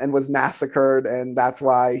and was massacred, and that's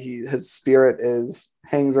why his spirit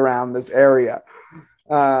hangs around this area.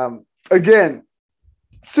 Again,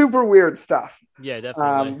 super weird stuff. Yeah,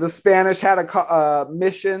 definitely. The Spanish had a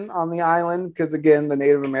mission on the island because, again, the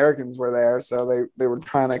Native Americans were there, so they were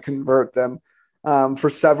trying to convert them for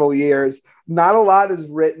several years. Not a lot is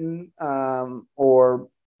written, or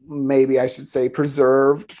maybe I should say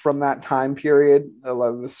preserved, from that time period. A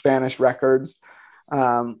lot of the Spanish records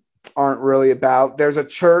aren't really about. There's a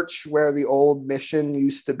church where the old mission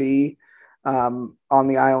used to be on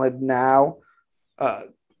the island now.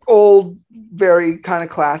 Old, very kind of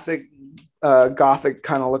classic Gothic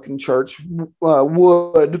kind of looking church,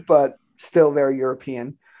 wood, but still very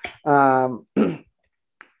European. And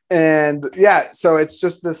yeah, so it's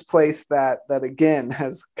just this place that again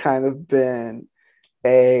has kind of been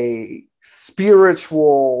a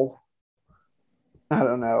spiritual, I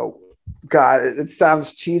don't know, God, it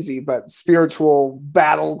sounds cheesy, but spiritual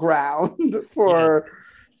battleground for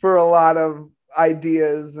a lot of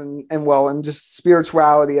ideas and just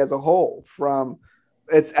spirituality as a whole, from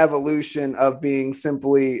its evolution of being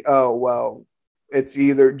simply, oh, well, it's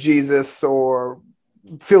either Jesus or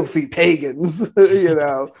filthy pagans, you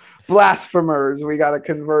know, blasphemers, we got to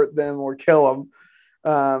convert them or kill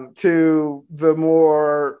them, to the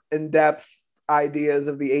more in-depth ideas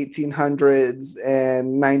of the 1800s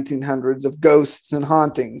and 1900s of ghosts and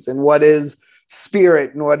hauntings, and what is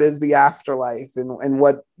spirit and what is the afterlife, and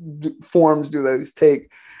what forms do those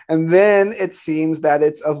take. And then it seems that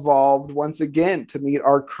it's evolved once again to meet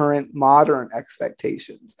our current modern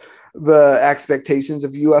expectations, the expectations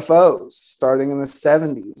of UFOs starting in the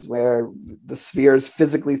 70s, where the sphere is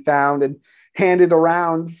physically found and handed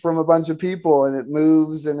around from a bunch of people, and it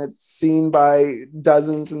moves and it's seen by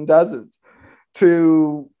dozens and dozens,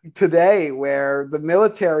 to today where the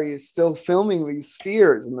military is still filming these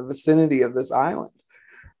spheres in the vicinity of this island.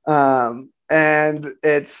 And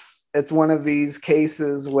it's one of these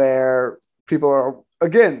cases where people are,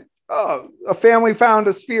 again, a family found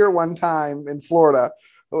a sphere one time in Florida.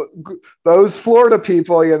 Those Florida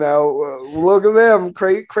people, you know, look at them,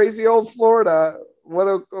 crazy old Florida.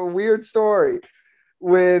 What a weird story.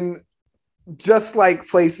 When just like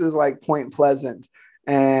places like Point Pleasant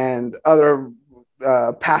and other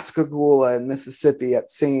Pascagoula in Mississippi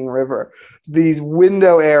at Singing River, these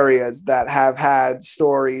window areas that have had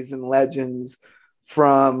stories and legends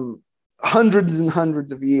from hundreds and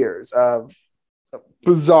hundreds of years of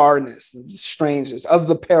bizarreness and strangeness, of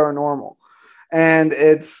the paranormal. And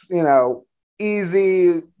it's, you know,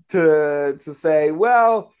 easy to say,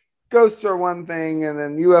 well, ghosts are one thing and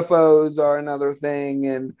then UFOs are another thing,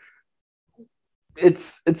 and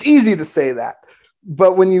it's easy to say that.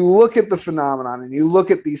 But when you look at the phenomenon and you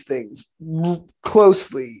look at these things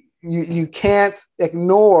closely, you can't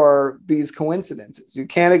ignore these coincidences. You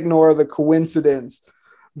can't ignore the coincidence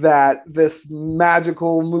that this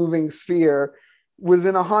magical moving sphere was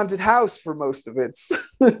in a haunted house for most of its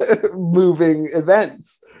moving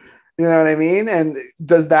events. You know what I mean? And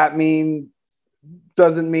doesn't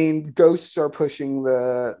mean ghosts are pushing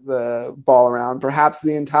the ball around. Perhaps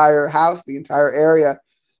the entire house, the entire area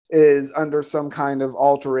is under some kind of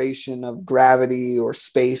alteration of gravity or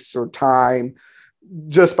space or time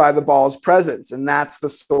just by the ball's presence. And that's the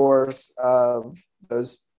source of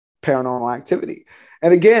those paranormal activity.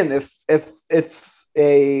 And again, if it's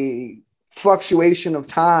a fluctuation of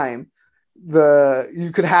time,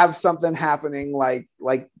 you could have something happening like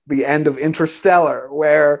the end of Interstellar,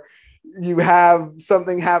 where you have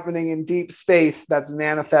something happening in deep space that's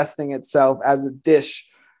manifesting itself as a dish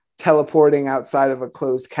teleporting outside of a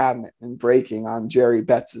closed cabinet and breaking on Jerry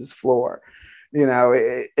Betts's floor.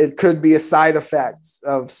 It could be a side effect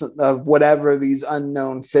of whatever these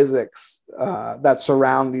unknown physics that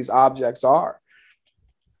surround these objects are.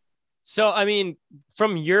 So, I mean,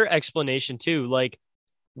 from your explanation too,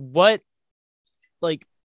 what do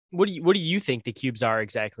you think the cubes are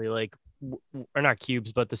exactly? Or not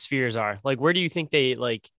cubes, but the spheres are. Where do you think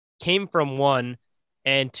they came from, one,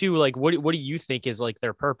 and two, what do you think is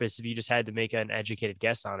their purpose, if you just had to make an educated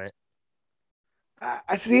guess on it?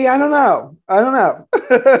 I see. I don't know.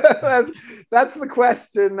 That's the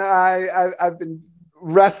question I've been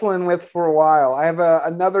wrestling with for a while. I have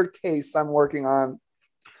another case I'm working on.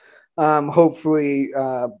 Hopefully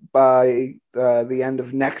by the end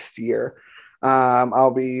of next year,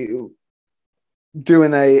 I'll be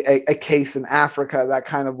doing a case in Africa that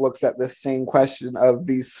kind of looks at this same question of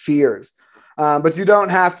these spheres. But you don't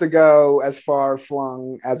have to go as far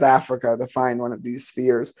flung as Africa to find one of these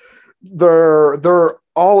spheres. They're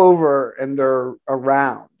all over and they're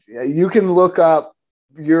around. You can look up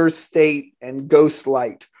your state and ghost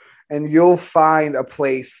light, and you'll find a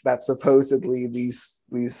place that supposedly these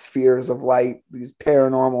spheres of light, these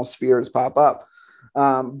paranormal spheres, pop up.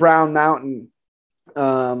 Brown Mountain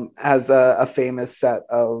has a famous set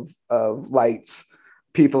of lights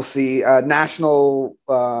people see. National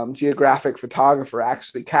Geographic photographer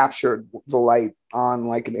actually captured the light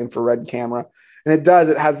on an infrared camera. And it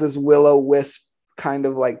has this will-o-wisp kind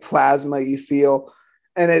of plasma you feel.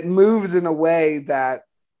 And it moves in a way that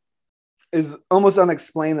is almost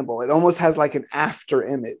unexplainable. It almost has an after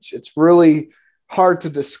image. It's really hard to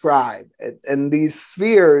describe. And these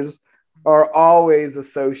spheres are always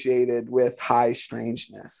associated with high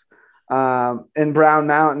strangeness. In Brown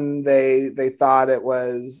Mountain, they thought it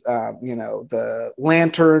was, the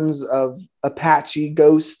lanterns of Apache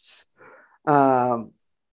ghosts.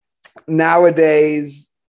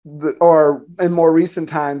 Nowadays, or in more recent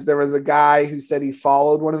times, there was a guy who said he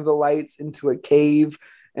followed one of the lights into a cave,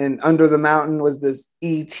 and under the mountain was this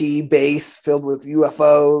ET base filled with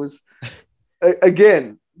UFOs.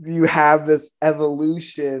 Again, you have this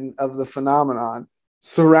evolution of the phenomenon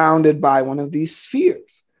surrounded by one of these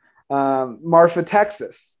spheres. Marfa,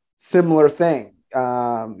 Texas, similar thing.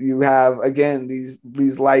 You have, again,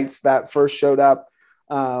 these lights that first showed up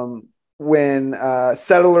when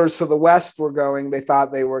settlers to the west were going. They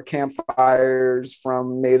thought they were campfires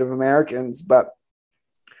from Native Americans, but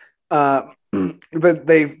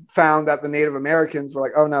they found that the Native Americans were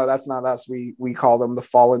like, oh no, that's not us. We call them the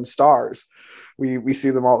fallen stars. We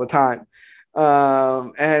see them all the time.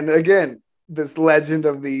 And again, this legend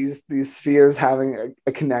of these spheres having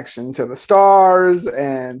a connection to the stars.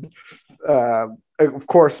 And of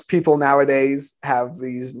course, people nowadays have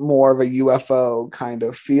these more of a UFO kind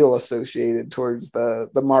of feel associated towards the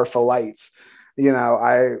Marfa lights. When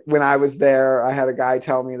I was there, I had a guy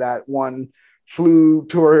tell me that one flew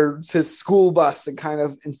towards his school bus and kind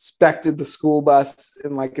of inspected the school bus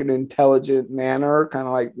in an intelligent manner, kind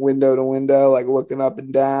of window to window, looking up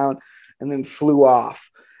and down, and then flew off.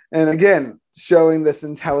 And again, showing this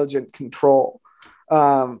intelligent control.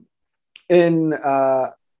 In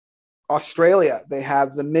Australia, they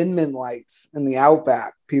have the Min lights in the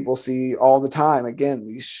outback. People see all the time. Again,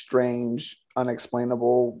 these strange,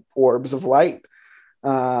 unexplainable orbs of light.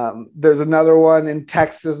 There's another one in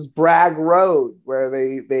Texas, Bragg Road, where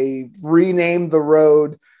they renamed the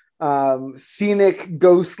road Scenic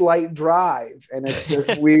Ghost Light Drive. And it's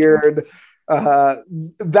this weird,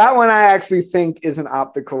 that one I actually think is an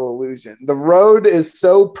optical illusion. The road is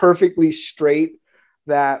so perfectly straight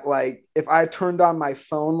that if I turned on my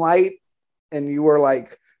phone light and you were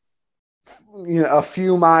a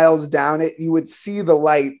few miles down it, you would see the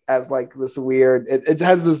light as this weird, it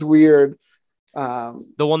has this weird, the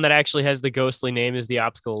one that actually has the ghostly name is the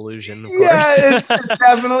optical illusion, of course. It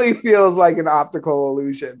definitely feels like an optical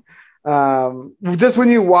illusion. Just when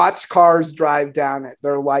you watch cars drive down it,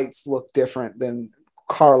 their lights look different than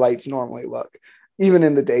car lights normally look, even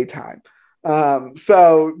in the daytime.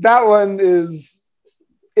 So that one is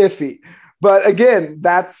iffy. But again,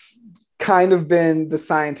 that's kind of been the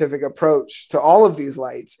scientific approach to all of these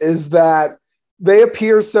lights, is that they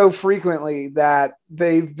appear so frequently that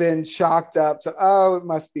they've been chalked up to, it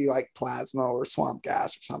must be plasma or swamp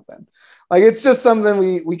gas or something. It's just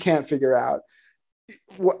something we can't figure out.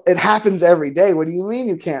 It happens every day. What do you mean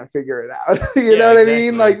you can't figure it out? You know what exactly.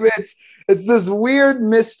 I mean? It's this weird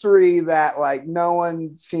mystery that no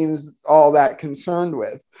one seems all that concerned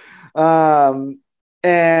with.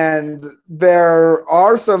 And there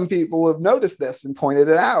are some people who have noticed this and pointed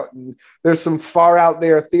it out. And there's some far out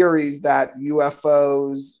there theories that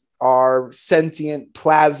UFOs are sentient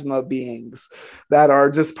plasma beings that are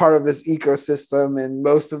just part of this ecosystem. And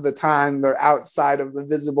most of the time they're outside of the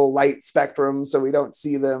visible light spectrum, so we don't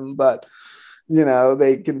see them, but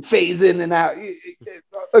they can phase in and out.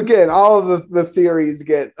 Again, all of the theories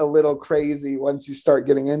get a little crazy once you start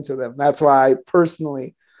getting into them. That's why I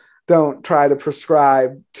personally don't try to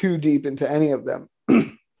prescribe too deep into any of them.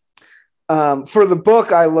 For the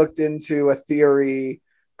book, I looked into a theory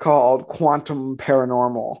called quantum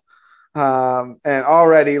paranormal. And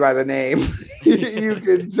already by the name, you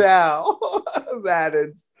can tell that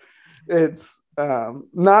it's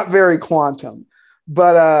not very quantum.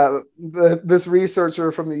 But this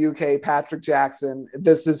researcher from the UK, Patrick Jackson,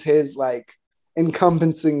 this is his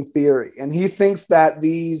encompassing theory. And he thinks that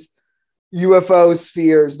these UFO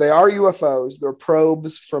spheres, they are UFOs, they're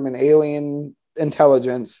probes from an alien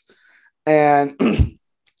intelligence, and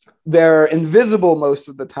they're invisible most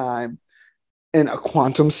of the time in a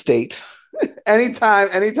quantum state.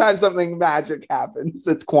 anytime something magic happens,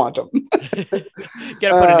 it's quantum. Gotta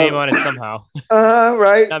put a name on it somehow.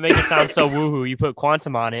 Right. Not make it sound so woohoo. You put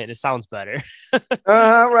quantum on it and it sounds better.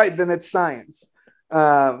 Right. Then it's science.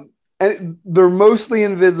 And they're mostly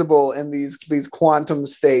invisible in these quantum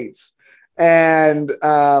states. And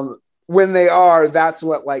when they are, that's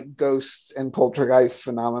what ghosts and poltergeist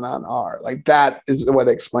phenomenon are. That is what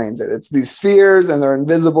explains it. It's these spheres and they're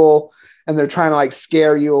invisible and they're trying to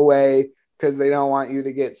scare you away because they don't want you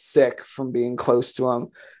to get sick from being close to them.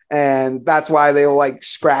 And that's why they'll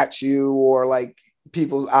scratch you, or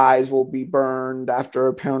people's eyes will be burned after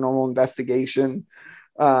a paranormal investigation.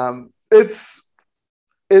 It's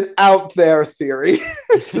an out there theory,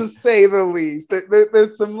 to say the least.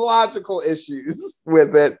 There's some logical issues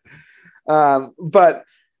with it. But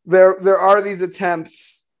there are these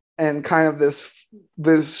attempts and kind of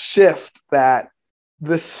this shift that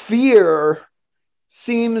the sphere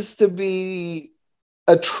seems to be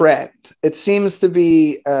a trend. It seems to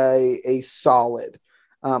be a solid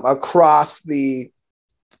across the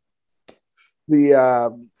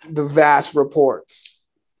vast reports.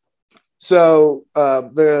 So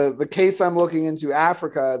the case I'm looking into,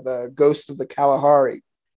 Africa, the ghost of the Kalahari,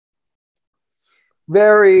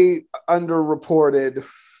 very underreported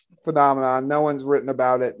phenomenon. No one's written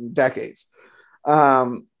about it in decades.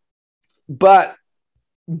 But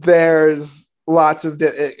there's lots of,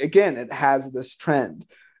 again, it has this trend.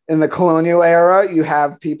 In the colonial era, you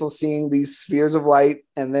have people seeing these spheres of light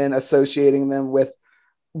and then associating them with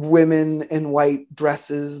women in white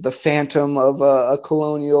dresses, the phantom of a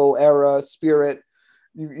colonial era spirit.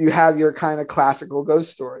 You have your kind of classical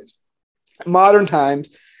ghost stories. Modern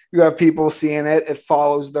times, you have people seeing it. It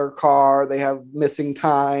follows their car. They have missing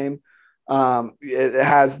time. It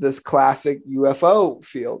has this classic UFO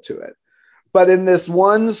feel to it. But in this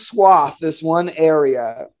one swath, this one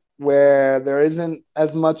area where there isn't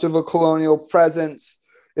as much of a colonial presence,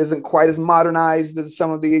 isn't quite as modernized as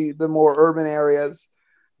some of the more urban areas,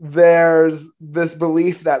 there's this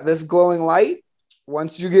belief that this glowing light,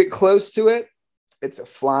 once you get close to it, it's a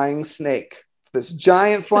flying snake. This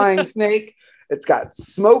giant flying snake. It's got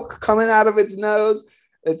smoke coming out of its nose.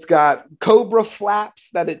 It's got cobra flaps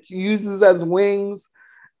that it uses as wings.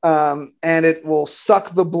 And it will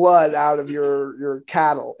suck the blood out of your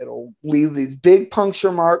cattle. It'll leave these big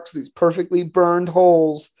puncture marks, these perfectly burned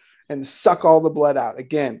holes, and suck all the blood out.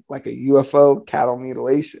 Again, like a UFO cattle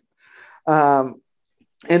mutilation.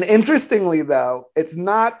 And interestingly, though, it's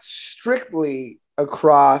not strictly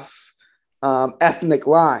across ethnic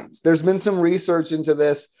lines. There's been some research into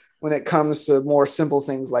this when it comes to more simple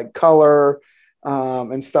things like color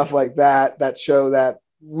and stuff like that, that show that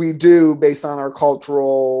we do, based on our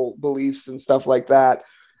cultural beliefs and stuff like that,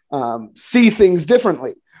 see things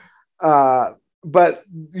differently. But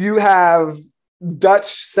you have Dutch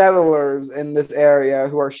settlers in this area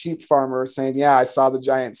who are sheep farmers saying, yeah, I saw the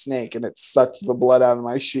giant snake and it sucked the blood out of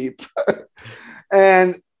my sheep.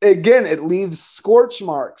 And again, it leaves scorch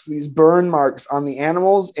marks, these burn marks on the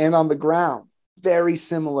animals and on the ground, very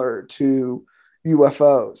similar to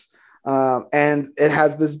UFOs. And it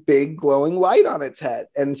has this big glowing light on its head.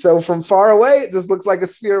 And so from far away, it just looks like a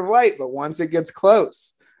sphere of light. But once it gets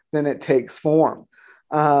close, then it takes form.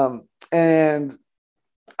 And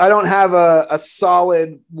I don't have a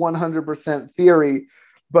solid 100% theory,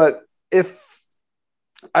 but if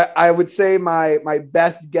I would say my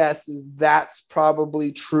best guess is that's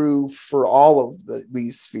probably true for all of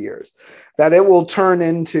these spheres, that it will turn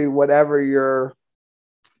into whatever your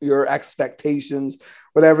expectations,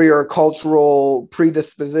 whatever your cultural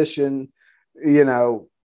predisposition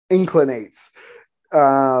inclinates.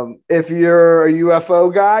 If you're a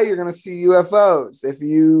UFO guy, you're going to see UFOs. If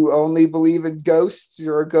you only believe in ghosts,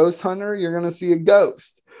 you're a ghost hunter, you're going to see a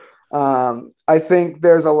ghost. I think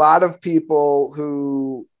there's a lot of people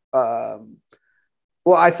who,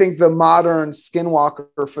 I think the modern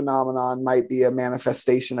skinwalker phenomenon might be a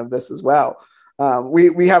manifestation of this as well.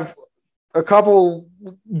 We have a couple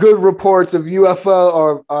good reports of of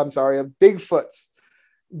Bigfoots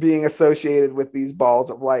being associated with these balls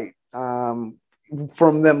of light,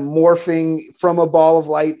 from them morphing from a ball of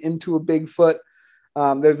light into a Bigfoot.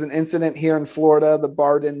 There's an incident here in Florida, the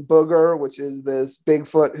Barden Booger, which is this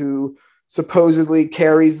Bigfoot who supposedly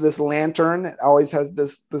carries this lantern. It always has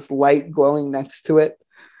this light glowing next to it.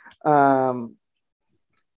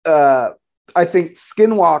 I think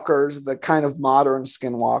skinwalkers, the kind of modern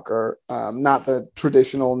skinwalker, not the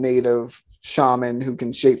traditional native shaman who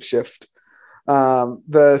can shapeshift.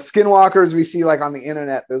 The skinwalkers we see like on the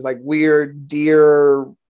internet, there's like weird deer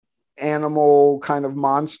animal kind of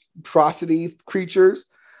monstrosity creatures.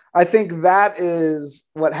 I think that is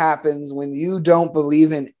what happens when you don't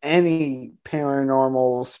believe in any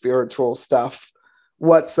paranormal spiritual stuff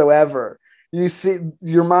whatsoever. You see,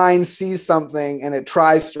 your mind sees something and it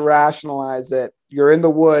tries to rationalize it. You're in the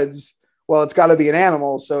woods. Well, it's got to be an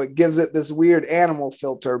animal. So it gives it this weird animal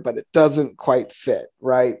filter, but it doesn't quite fit.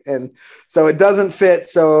 Right. And so it doesn't fit.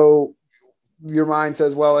 So your mind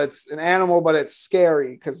says, well, it's an animal, but it's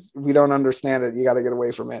scary because we don't understand it. You got to get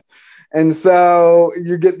away from it. And so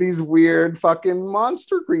you get these weird fucking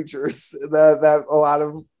monster creatures that a lot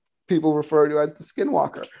of people refer to as the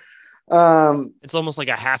skinwalker. It's almost like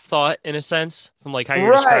a half thought in a sense from like how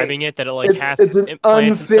you're describing it, that it like it's an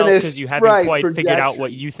implants itself because you haven't quite projection. Figured out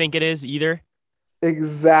what you think it is either.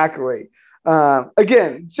 Exactly.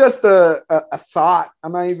 Again, just a thought.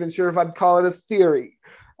 I'm not even sure if I'd call it a theory.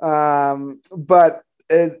 But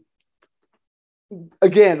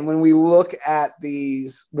again, when we look at the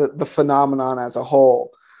phenomenon as a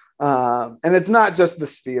whole, and it's not just the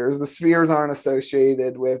spheres aren't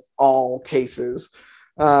associated with all cases.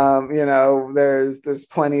 There's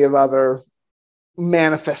plenty of other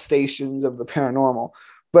manifestations of the paranormal,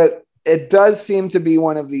 but it does seem to be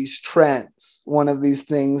one of these trends, one of these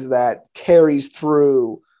things that carries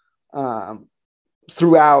through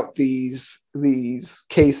throughout these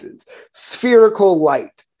cases. Spherical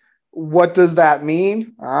light. What does that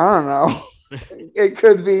mean? I don't know. It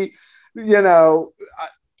could be,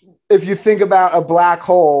 if you think about a black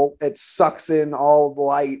hole, it sucks in all the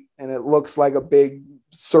light and it looks like a big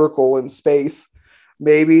circle in space.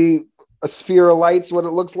 Maybe a sphere of light's what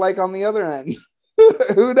it looks like on the other end.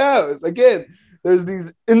 Who knows? Again, there's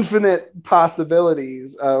these infinite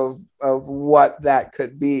possibilities of what that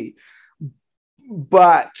could be.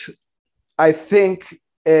 But I think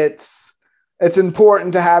it's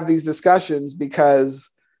important to have these discussions because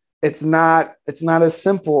it's not as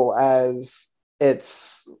simple as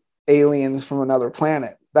it's aliens from another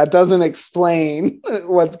planet. That doesn't explain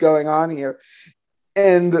what's going on here.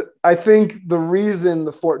 And I think the reason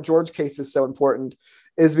the Fort George case is so important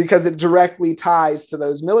is because it directly ties to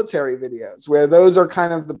those military videos where those are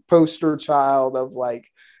kind of the poster child of like,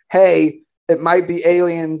 hey, it might be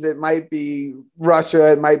aliens, it might be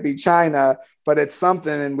Russia, it might be China, but it's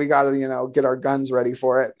something and we got to, get our guns ready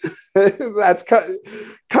for it. That's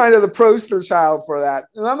kind of the poster child for that.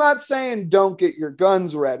 And I'm not saying don't get your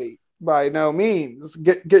guns ready, by no means.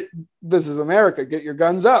 Get this is America, get your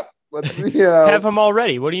guns up. Let's, have them all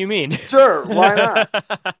ready. What do you mean? Sure, why not?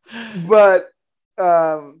 But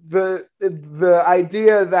the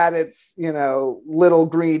idea that it's little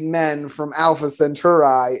green men from Alpha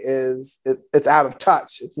Centauri it's out of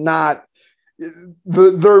touch. It's not.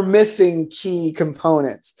 They're missing key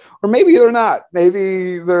components, or maybe they're not.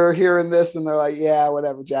 Maybe they're hearing this and they're like, yeah,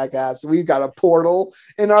 whatever, jackass. We've got a portal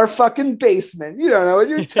in our fucking basement. You don't know what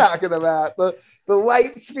you're talking about. The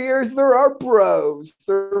light spheres, they're our bros.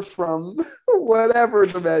 They're from whatever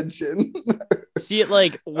dimension. See it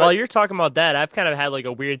like while you're talking about that, I've kind of had like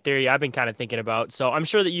a weird theory I've been kind of thinking about. So I'm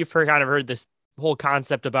sure that you've heard this whole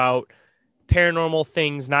concept about paranormal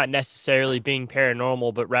things not necessarily being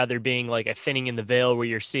paranormal, but rather being like a thinning in the veil where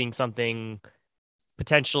you're seeing something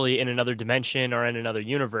potentially in another dimension or in another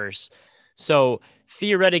universe. So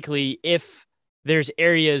theoretically, if there's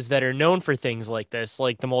areas that are known for things like this,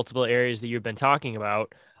 like the multiple areas that you've been talking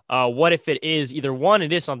about, what if it is either one,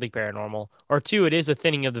 it is something paranormal, or two, it is a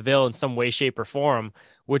thinning of the veil in some way, shape, or form,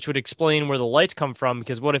 which would explain where the lights come from?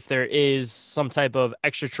 Because what if there is some type of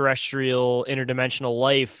extraterrestrial interdimensional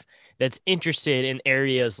life that's interested in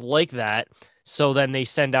areas like that? So then they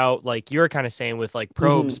send out, like you're kind of saying, with like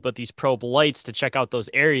probes, but these probe lights to check out those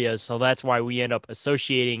areas. So that's why we end up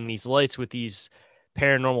associating these lights with these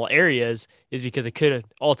paranormal areas, is because it could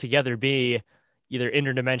altogether be either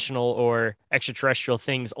interdimensional or extraterrestrial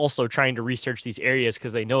things also trying to research these areas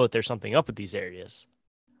because they know that there's something up with these areas.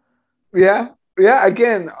 Yeah.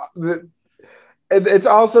 Again, it's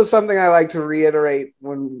also something I like to reiterate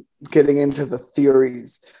when getting into the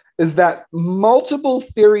theories, is that multiple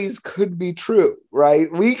theories could be true,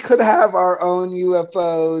 right? We could have our own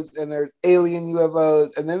UFOs, and there's alien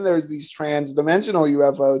UFOs, and then there's these trans-dimensional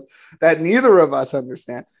UFOs that neither of us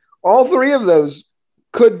understand. All three of those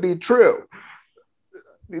could be true.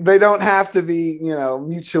 They don't have to be,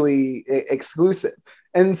 mutually exclusive.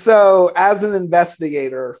 And so as an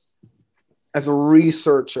investigator, as a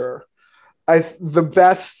researcher, the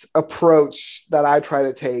best approach that I try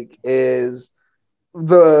to take is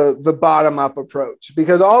the bottom up approach,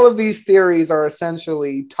 because all of these theories are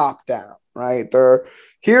essentially top down, right?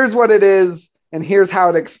 Here's what it is, and here's how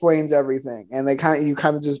it explains everything, and you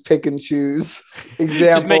kind of just pick and choose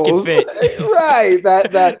examples, just make it fit. right?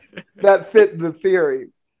 That fit the theory.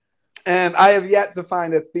 And I have yet to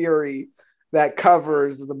find a theory that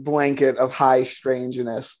covers the blanket of high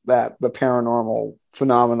strangeness that the paranormal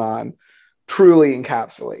phenomenon truly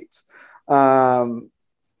encapsulates.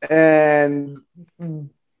 And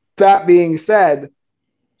that being said,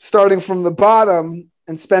 starting from the bottom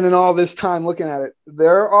and spending all this time looking at it,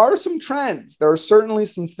 there are some trends. There are certainly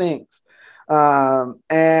some things.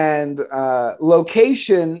 And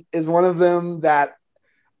location is one of them that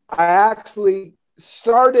I actually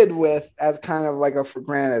started with as kind of like a for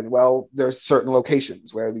granted. Well, there's certain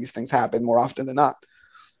locations where these things happen more often than not.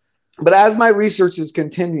 But as my research has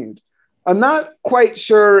continued, I'm not quite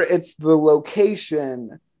sure it's the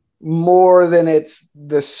location more than it's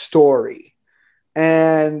the story.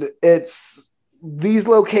 And it's these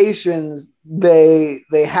locations, they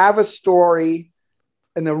have a story,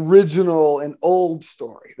 an old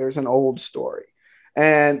story. There's an old story.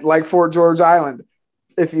 And like Fort George Island,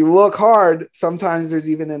 if you look hard, sometimes there's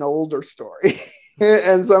even an older story.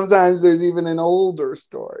 And sometimes there's even an older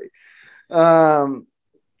story. John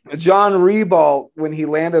Ribault, when he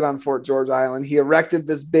landed on Fort George Island, he erected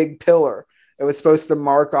this big pillar. It was supposed to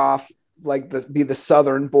mark off, be the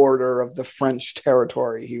southern border of the French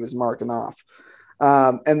territory he was marking off.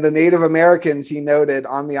 And the Native Americans, he noted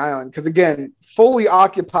on the island, because again, fully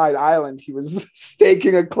occupied island, he was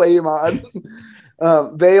staking a claim on.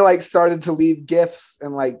 They started to leave gifts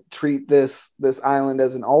and treat this island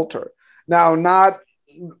as an altar. Now,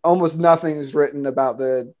 almost nothing is written about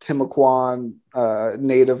the Timucuan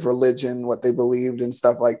native religion, what they believed and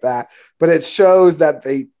stuff like that. But it shows that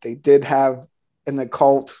they did have an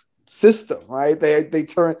occult system, right? They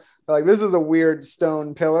turn this is a weird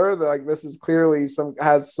stone pillar. They're this is clearly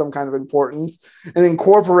has some kind of importance, and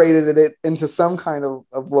incorporated it into some kind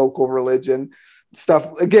of local religion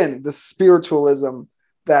stuff. Again, the spiritualism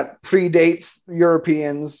that predates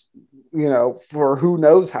Europeans, for who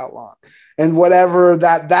knows how long, and whatever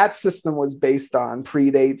that system was based on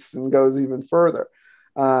predates and goes even further.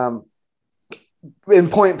 In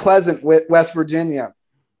Point Pleasant, West Virginia,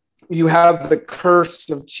 you have the curse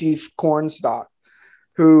of Chief Cornstalk,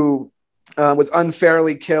 who was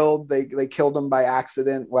unfairly killed. They killed him by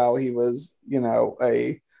accident while he was,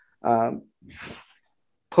 a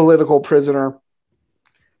political prisoner.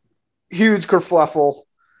 Huge kerfluffle.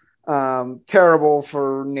 Terrible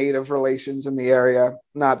for native relations in the area.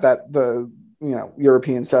 Not that the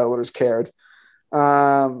European settlers cared,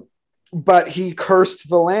 but he cursed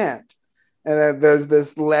the land, and then there's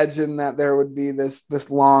this legend that there would be this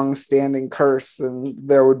long-standing curse, and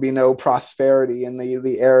there would be no prosperity in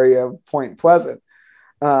the area of Point Pleasant.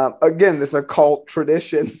 Again, this occult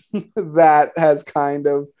tradition that has kind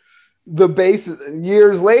of the basis.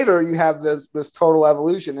 Years later, you have this total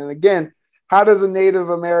evolution, and again, how does a Native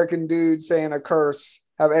American dude saying a curse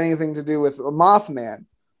have anything to do with a Mothman?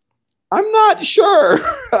 I'm not sure.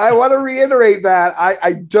 I want to reiterate that.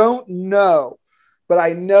 I don't know, but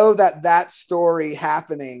I know that story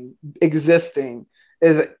existing,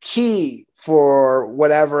 is a key for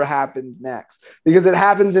whatever happened next, because it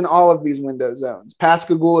happens in all of these window zones.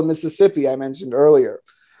 Pascagoula, Mississippi, I mentioned earlier.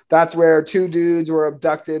 That's where two dudes were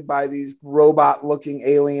abducted by these robot-looking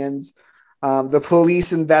aliens. The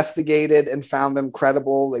police investigated and found them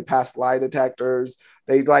credible. They passed lie detectors.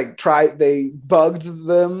 They bugged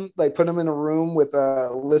them. They put them in a room with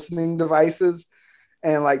listening devices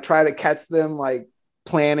and try to catch them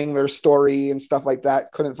planning their story and stuff like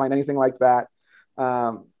that. Couldn't find anything like that.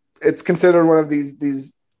 It's considered one of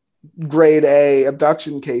these grade A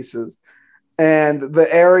abduction cases. And the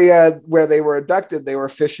area where they were abducted, they were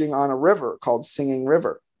fishing on a river called Singing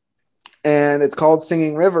River. And it's called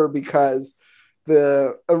Singing River because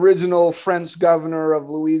the original French governor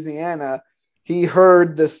of Louisiana, he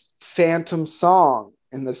heard this phantom song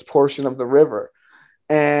in this portion of the river.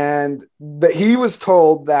 And he was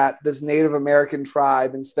told that this Native American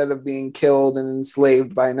tribe, instead of being killed and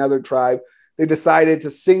enslaved by another tribe, they decided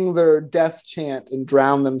to sing their death chant and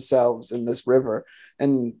drown themselves in this river.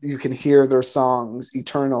 And you can hear their songs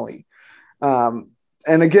eternally. And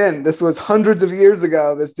again, this was hundreds of years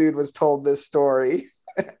ago. This dude was told this story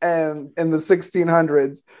and in the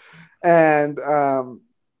 1600s. And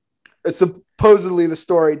supposedly the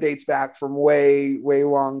story dates back from way, way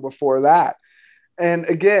long before that. And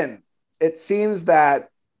again, it seems that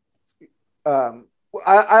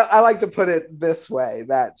I like to put it this way,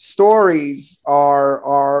 that stories are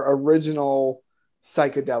our original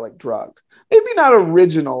psychedelic drug. Maybe not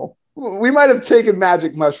original. We might have taken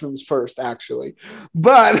magic mushrooms first, actually.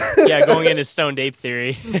 But yeah, going into stoned ape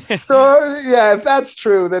theory. So yeah, if that's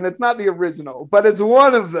true, then it's not the original, but it's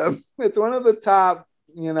one of them. It's one of the top,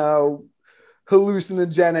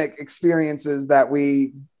 hallucinogenic experiences that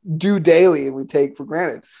we do daily and we take for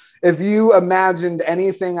granted. If you imagined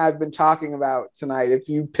anything I've been talking about tonight, if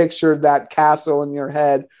you pictured that castle in your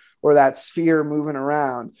head or that sphere moving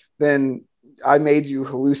around, then I made you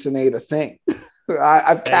hallucinate a thing.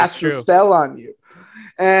 I've cast a spell on you.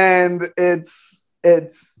 And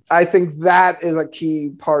I think that is a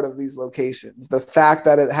key part of these locations. The fact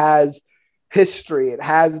that it has history, it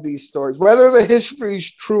has these stories, whether the history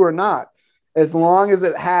is true or not, as long as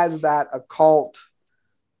it has that occult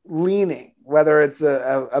leaning, whether it's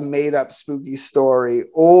a made up spooky story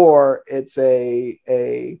or it's a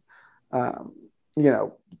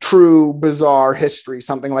true bizarre history,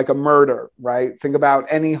 something like a murder, right? Think about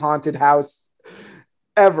any haunted house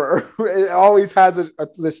ever. It always has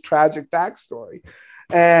this tragic backstory,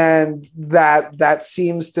 and that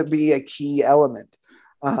seems to be a key element.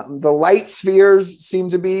 The light spheres seem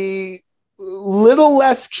to be little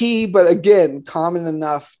less key, but again, common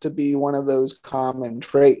enough to be one of those common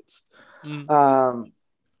traits. And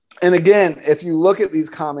again, if you look at these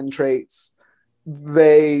common traits,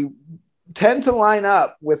 they tend to line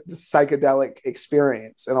up with the psychedelic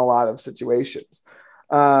experience in a lot of situations.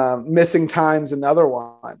 Missing time's another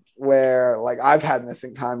one where, like, I've had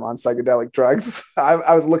missing time on psychedelic drugs.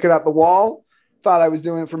 I was looking at the wall, thought I was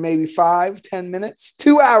doing it for maybe 5-10 minutes.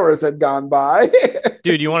 2 hours had gone by.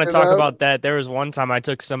 Dude, you want to talk about that? There was one time I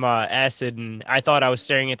took some acid and I thought I was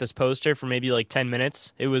staring at this poster for maybe like 10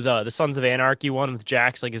 minutes. It was the Sons of Anarchy one with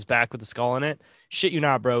Jax, like his back with the skull in it. Shit you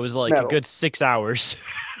not, bro. It was like a good 6 hours.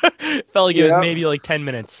 Felt like it was maybe like 10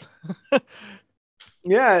 minutes.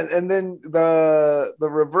 Yeah, and then the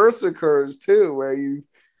reverse occurs too, where you,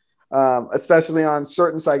 especially on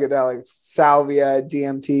certain psychedelics, salvia,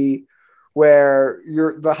 DMT, where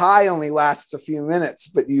the high only lasts a few minutes,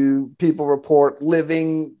 but people report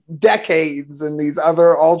living decades in these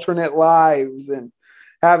other alternate lives and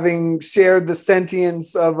having shared the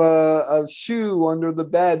sentience of a shoe under the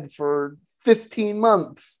bed for 15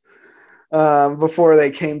 months before they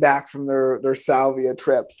came back from their salvia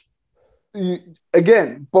trip.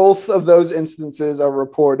 Again, both of those instances are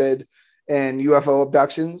reported in UFO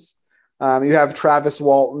abductions. You have Travis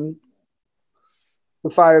Walton, the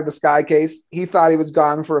Fire of the Sky case. He thought he was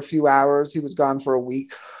gone for a few hours. He was gone for a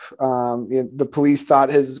week. The police thought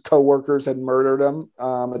his coworkers had murdered him.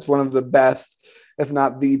 It's one of the best, if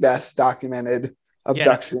not the best, documented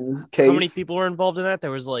abduction case. How many people were involved in that?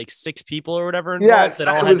 There was like 6 people or whatever involved. Yes, that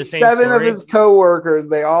all it had was the same 7 story. of his coworkers.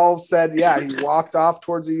 They all said, he walked off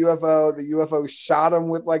towards a UFO. The UFO shot him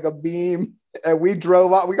with like a beam, and we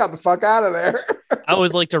drove off. We got the fuck out of there. I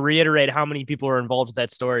always like to reiterate how many people are involved with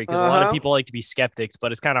that story, because a lot of people like to be skeptics,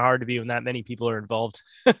 but it's kind of hard to be when that many people are involved.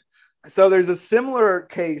 So there's a similar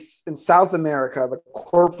case in South America, the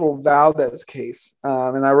Corporal Valdez case.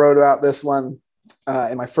 And I wrote about this one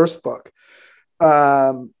in my first book.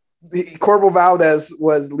 Corporal Valdez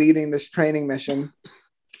was leading this training mission.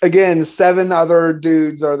 Again, 7 other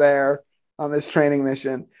dudes are there on this training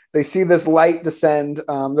mission. They see this light descend.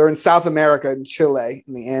 They're in South America, in Chile,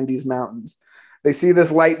 in the Andes Mountains. They see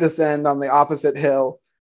this light descend on the opposite hill.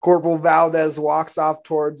 Corporal Valdez walks off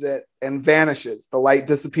towards it and vanishes. The light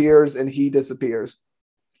disappears and he disappears.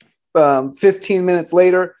 15 minutes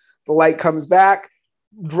later, the light comes back,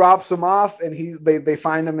 drops him off, and they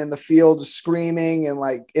find him in the field screaming and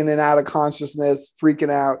like in and out of consciousness,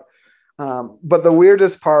 freaking out. But the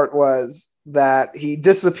weirdest part was that he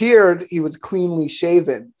disappeared. He was cleanly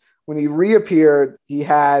shaven. When he reappeared, he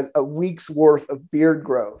had a week's worth of beard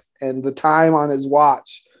growth, and the time on his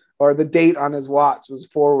watch or the date on his watch was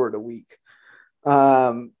forward a week.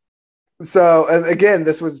 So, and again,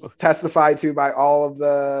 this was testified to by all of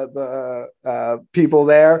the people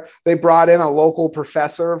there. They brought in a local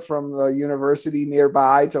professor from the university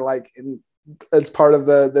nearby to as part of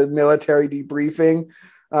the military debriefing.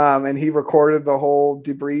 And he recorded the whole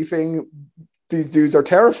debriefing. These dudes are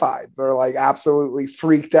terrified. They're like absolutely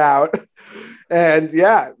freaked out. And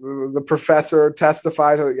yeah, the professor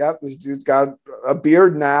testified, yep, this dude's got a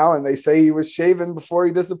beard now. And they say he was shaven before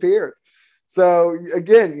he disappeared. So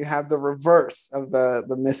again, you have the reverse of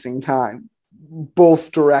the missing time,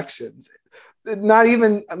 both directions. Not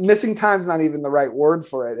even missing time is not even the right word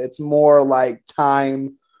for it. It's more like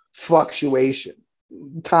time fluctuation.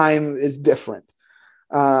 Time is different.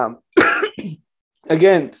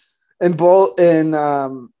 Again, in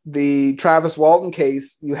the Travis Walton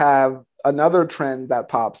case, you have another trend that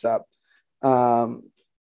pops up.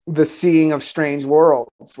 The seeing of strange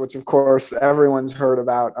worlds, which of course everyone's heard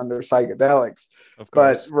about under psychedelics,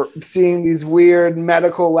 but we're seeing these weird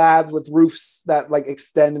medical labs with roofs that like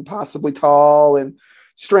extend impossibly tall, and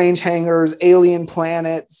strange hangars, alien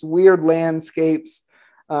planets, weird landscapes.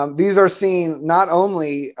 These are seen not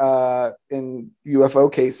only in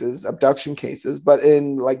UFO cases, abduction cases, but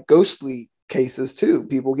in like ghostly cases too.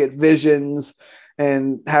 People get visions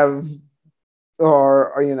and have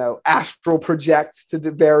or astral project to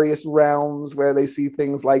the various realms where they see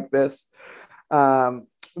things like this.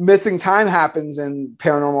 Missing time happens in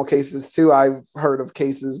paranormal cases too. I've heard of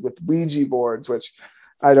cases with Ouija boards, which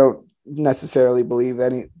I don't necessarily believe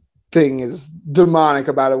anything is demonic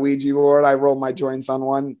about a Ouija board. I roll my joints on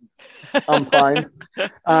one. I'm fine.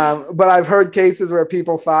 But I've heard cases where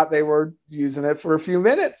people thought they were using it for a few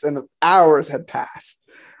minutes and hours had passed.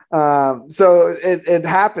 So it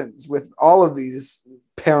happens with all of these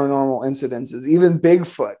paranormal incidences. Even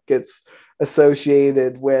Bigfoot gets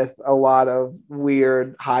associated with a lot of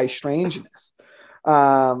weird high strangeness.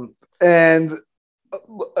 And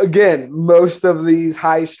again, most of these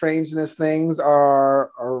high strangeness things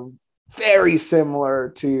are very similar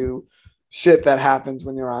to shit that happens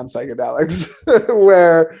when you're on psychedelics,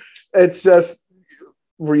 where it's just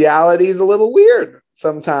reality is a little weird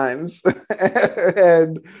sometimes.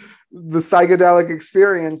 And the psychedelic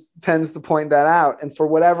experience tends to point that out. And for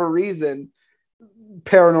whatever reason,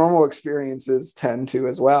 paranormal experiences tend to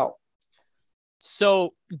as well.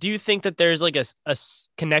 So do you think that there's like a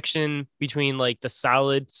connection between like the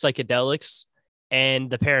solid psychedelics and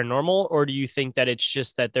the paranormal? Or do you think that it's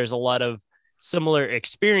just that there's a lot of similar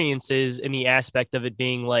experiences in the aspect of it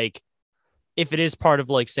being like, if it is part of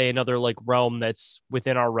like, say, another like realm that's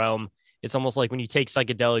within our realm, it's almost like when you take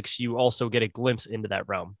psychedelics, you also get a glimpse into that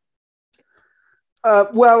realm?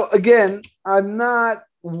 Well, again, I'm not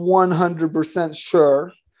 100%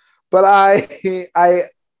 sure, but I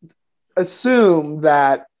assume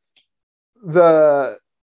that the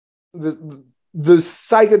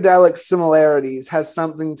psychedelic similarities has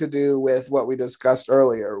something to do with what we discussed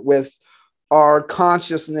earlier, with our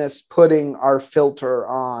consciousness putting our filter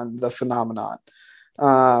on the phenomenon.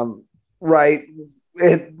 Right?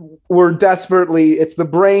 It's the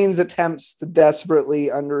brain's attempts to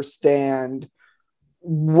desperately understand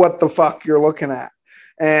what the fuck you're looking at.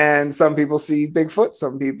 And some people see Bigfoot,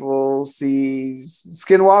 some people see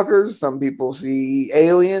skinwalkers, some people see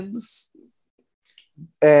aliens.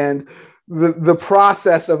 And the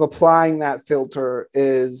process of applying that filter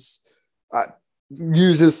is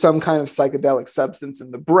uses some kind of psychedelic substance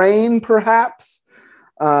in the brain, perhaps.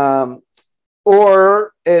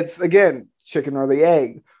 Or it's, again, chicken or the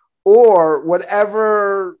egg, or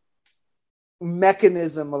whatever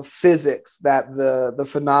mechanism of physics that the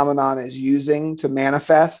phenomenon is using to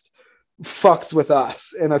manifest fucks with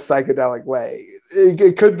us in a psychedelic way.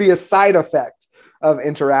 It could be a side effect of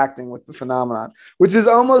interacting with the phenomenon, which is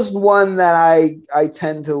almost one that I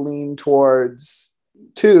tend to lean towards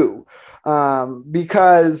too,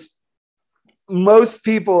 because most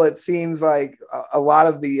people, it seems like a lot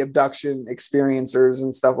of the abduction experiencers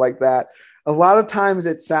and stuff like that, a lot of times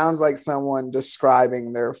it sounds like someone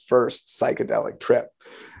describing their first psychedelic trip.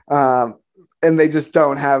 And they just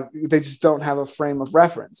don't have a frame of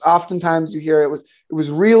reference. Oftentimes you hear it was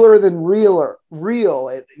realer than real.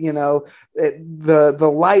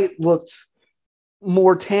 The light looked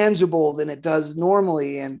more tangible than it does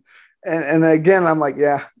normally. And again, I'm like,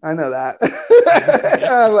 yeah, I know that.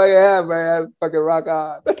 I'm like, yeah, man, fucking rock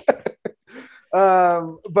on.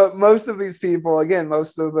 But most of these people, again,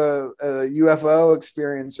 most of the UFO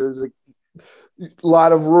experiencers, a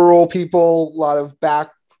lot of rural people, a lot of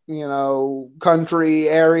back, country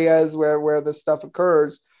areas where this stuff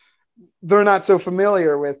occurs, they're not so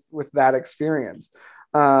familiar with that experience.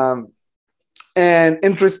 And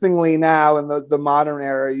interestingly, now in the modern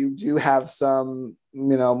era, you do have some,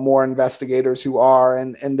 more investigators who are,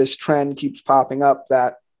 and this trend keeps popping up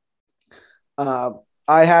that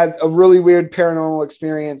I had a really weird paranormal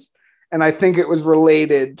experience, and I think it was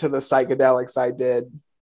related to the psychedelics I did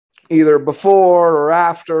either before or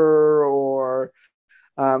after or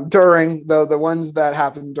during, though the ones that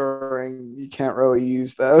happen during, you can't really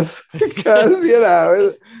use those because,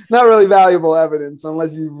 not really valuable evidence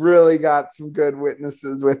unless you really got some good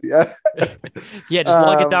witnesses with you. Yeah, just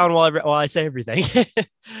lock it down while I say everything.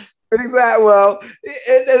 Exactly. Well,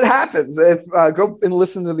 it happens. If go and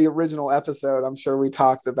listen to the original episode, I'm sure we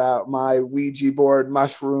talked about my Ouija board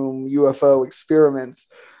mushroom UFO experiments.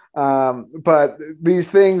 But these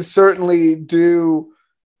things certainly do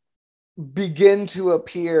begin to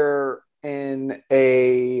appear in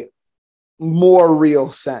a more real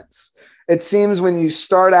sense. It seems when you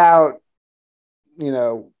start out, I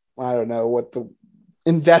don't know what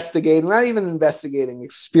not even investigating,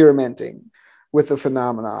 experimenting with the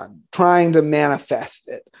phenomenon, trying to manifest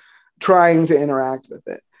it, trying to interact with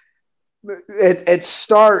it. It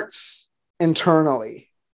starts internally.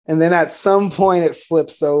 And then at some point it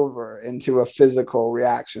flips over into a physical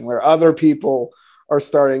reaction where other people are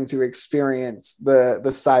starting to experience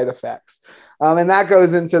the side effects. And that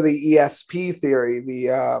goes into the ESP theory,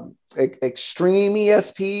 the extreme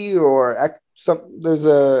ESP, or there's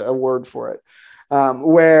a word for it,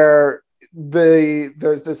 where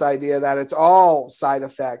there's this idea that it's all side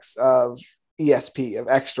effects of ESP, of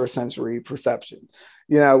extrasensory perception.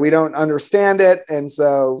 We don't understand it. And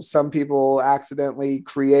so some people accidentally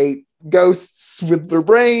create ghosts with their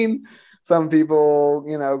brain. Some people,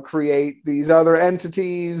 create these other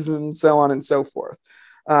entities and so on and so forth.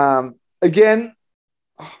 Again,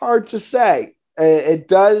 hard to say. It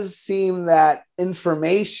does seem that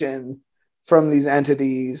information from these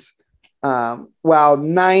entities, while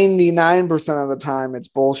 99% of the time it's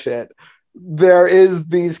bullshit, there is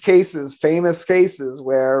these cases, famous cases,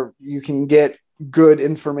 where you can get good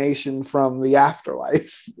information from the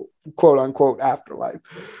afterlife, quote unquote afterlife,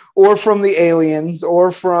 or from the aliens,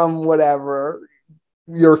 or from whatever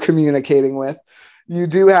you're communicating with. You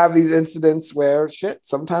do have these incidents where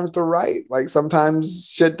sometimes they're right. Like sometimes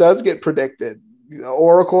shit does get predicted.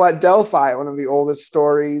 Oracle at Delphi, one of the oldest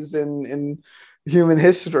stories in human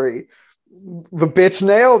history. The bitch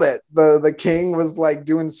nailed it. The king was like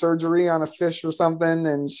doing surgery on a fish or something,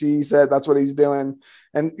 and she said that's what he's doing.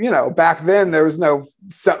 And back then there was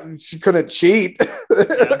she couldn't cheat.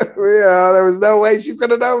 Yeah. There was no way she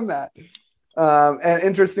could have known that. And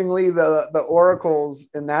interestingly, the oracles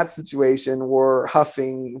in that situation were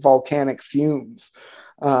huffing volcanic fumes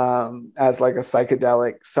as like a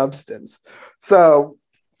psychedelic substance. So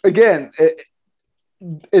again,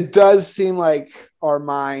 it does seem like our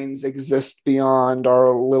minds exist beyond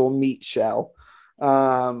our little meat shell.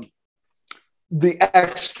 The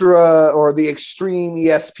extra or the extreme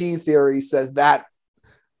ESP theory says that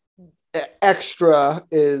extra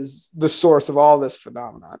is the source of all this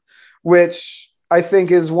phenomenon, which I think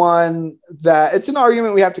is one that it's an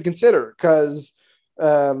argument we have to consider because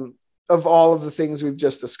of all of the things we've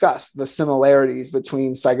just discussed, the similarities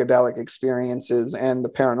between psychedelic experiences and the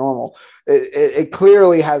paranormal. It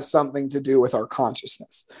clearly has something to do with our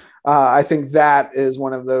consciousness. I think that is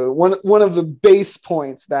one of the base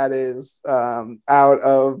points that is out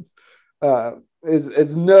of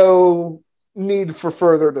is no need for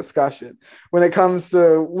further discussion. When it comes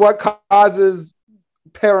to what causes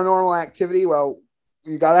paranormal activity, well,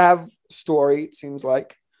 you got to have story, it seems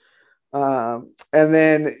like. And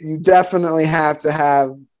then you definitely have to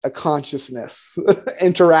have a consciousness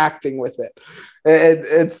interacting with it.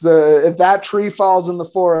 It's if that tree falls in the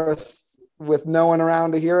forest with no one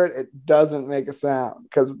around to hear it, it doesn't make a sound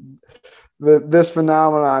because this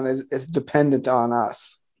phenomenon is dependent on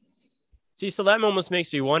us. See, so that almost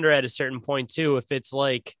makes me wonder at a certain point too, if it's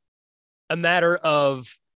like a matter of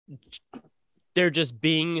there just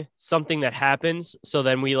being something that happens. So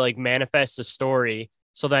then we like manifest a story.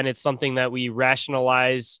 So then it's something that we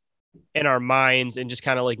rationalize in our minds and just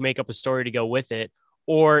kind of like make up a story to go with it.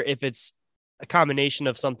 Or if it's a combination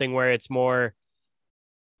of something where it's more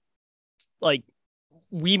like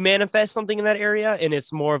we manifest something in that area and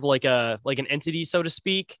it's more of like an entity, so to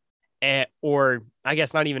speak. Or I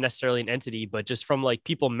guess not even necessarily an entity, but just from like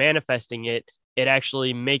people manifesting it, it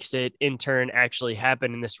actually makes it in turn actually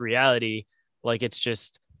happen in this reality. Like it's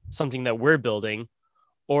just something that we're building.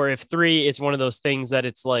 Or if 3, it's one of those things that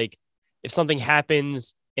it's like, if something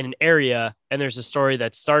happens in an area and there's a story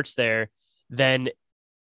that starts there, then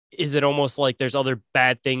is it almost like there's other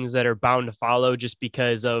bad things that are bound to follow just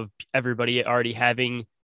because of everybody already having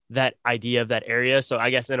that idea of that area? So I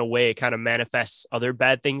guess in a way it kind of manifests other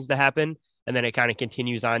bad things to happen, and then it kind of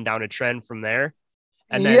continues on down a trend from there.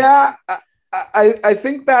 And then, yeah, I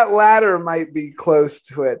think that latter might be close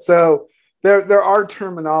to it. So there are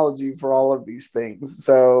terminology for all of these things.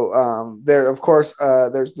 So there, of course,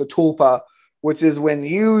 there's the tulpa, which is when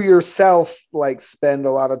you yourself like spend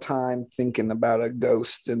a lot of time thinking about a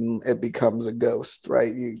ghost and it becomes a ghost,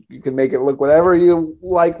 right? You can make it look whatever you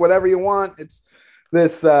like, whatever you want. It's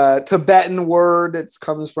this Tibetan word. It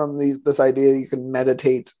comes from this idea that you can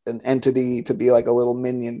meditate an entity to be like a little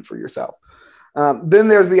minion for yourself. Then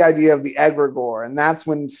there's the idea of the egregore, and that's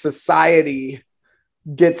when society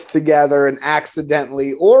gets together and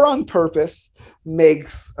accidentally or on purpose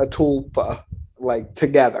makes a tulpa like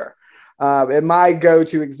together. And my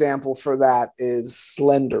go-to example for that is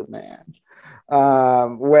Slender Man,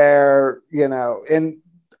 where, you know, in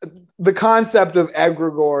the concept of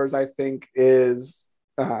egregores, I think is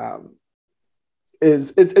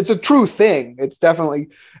it's a true thing. It's definitely,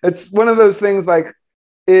 it's one of those things like,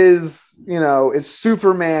 is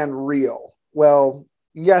Superman real? Well,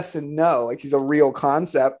 yes and no. Like, he's a real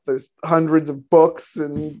concept. There's hundreds of books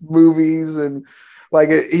and movies, and like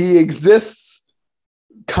he exists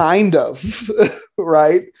kind of,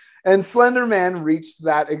 right? And Slender Man reached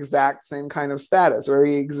that exact same kind of status where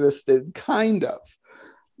he existed kind of.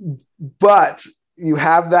 But you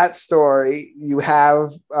have that story, you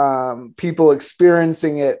have people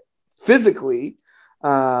experiencing it physically,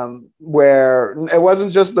 where it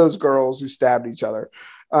wasn't just those girls who stabbed each other,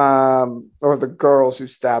 or the girls who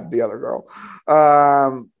stabbed the other girl.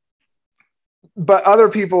 But other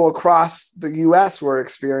people across the US were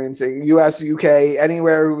experiencing, US, UK,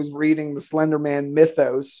 anywhere who was reading the Slender Man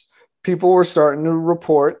mythos, people were starting to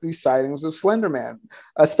report these sightings of Slender Man,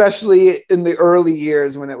 especially in the early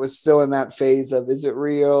years when it was still in that phase of, is it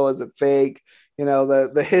real? Is it fake? You know,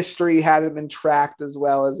 the history hadn't been tracked as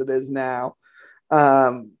well as it is now.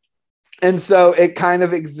 And so it kind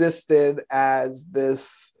of existed as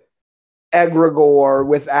this egregore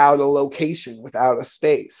without a location, without a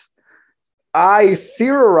space. I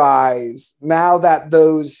theorize now that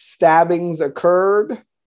those stabbings occurred,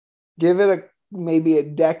 give it maybe a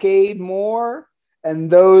decade more,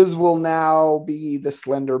 and those will now be the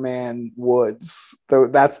Slender Man woods.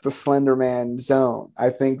 That's the Slender Man zone. I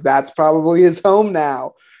think that's probably his home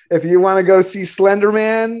now. If you want to go see Slender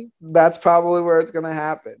Man, that's probably where it's going to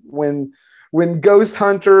happen. When ghost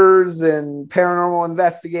hunters and paranormal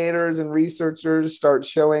investigators and researchers start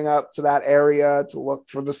showing up to that area to look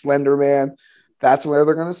for the Slender Man, that's where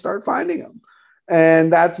they're going to start finding him.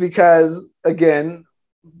 And that's because, again,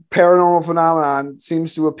 paranormal phenomenon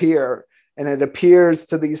seems to appear, and it appears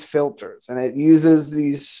to these filters, and it uses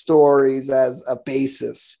these stories as a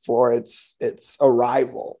basis for its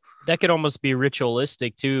arrival. That could almost be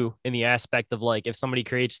ritualistic too, in the aspect of like, if somebody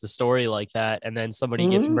creates the story like that and then somebody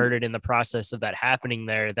gets murdered in the process of that happening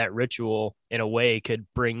there, that ritual in a way could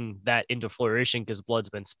bring that into flourishing because blood's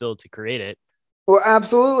been spilled to create it. Well,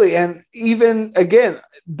 absolutely. And even again,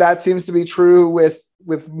 that seems to be true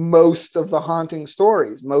with most of the haunting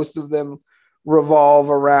stories. Most of them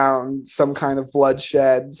revolve around some kind of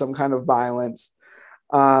bloodshed, some kind of violence.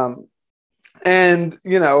 And,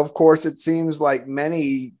 you know, of course, it seems like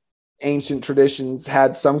many ancient traditions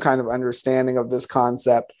had some kind of understanding of this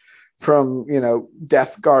concept from, you know,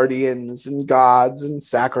 death guardians and gods and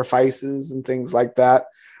sacrifices and things like that.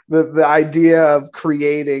 The idea of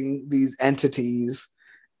creating these entities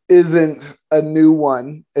isn't a new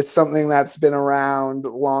one. It's something that's been around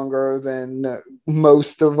longer than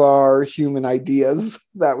most of our human ideas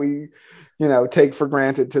that we, you know, take for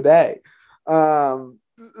granted today.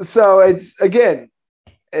 So it's, again,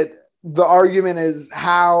 the argument is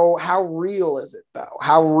how real is it though?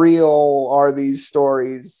 How real are these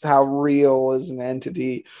stories? How real is an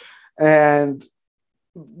entity? And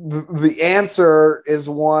the answer is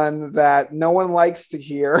one that no one likes to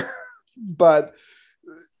hear, but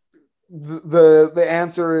the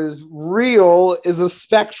answer is real is a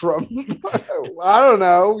spectrum. I don't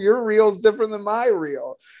know. Your real is different than my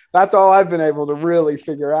real. That's all I've been able to really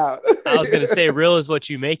figure out. I was going to say real is what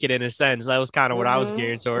you make it in a sense. That was kind of what I was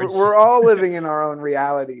gearing towards. We're all living in our own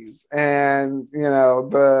realities. And, you know,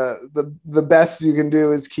 the best you can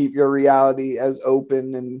do is keep your reality as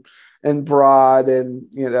open and broad and,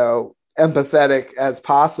 you know, empathetic as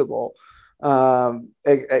possible.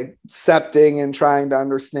 Accepting and trying to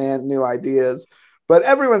understand new ideas, but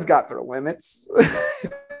everyone's got their limits.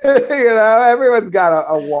 You know, everyone's got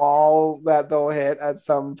a wall that they'll hit at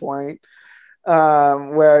some point.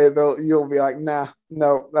 where you'll be like, nah,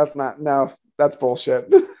 no, that's bullshit.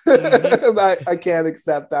 I can't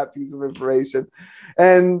accept that piece of information.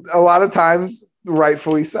 And a lot of times,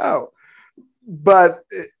 rightfully so. But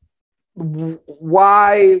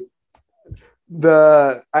why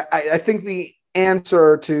I think the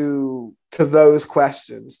answer to those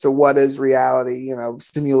questions, to what is reality,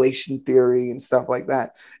 simulation theory and stuff like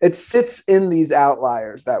that, it sits in these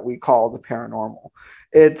outliers that we call the paranormal.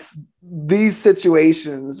 It's these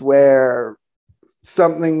situations where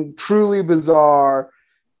something truly bizarre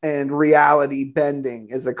and reality bending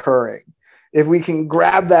is occurring. If we can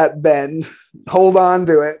grab that bend, hold on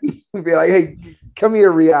to it, and be like, hey, come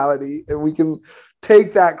here, reality, and we can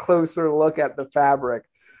take that closer look at the fabric,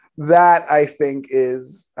 that I think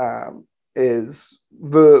is the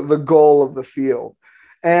goal of the field.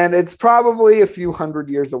 And it's probably a few hundred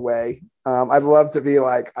years away. I'd love to be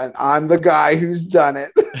like, I'm the guy who's done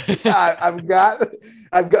it. I've got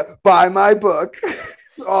buy my book.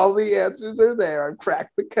 All the answers are there. I've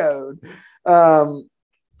cracked the code.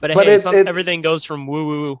 But hey, everything goes from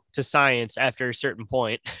woo-woo to science after a certain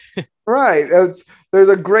point. Right. There's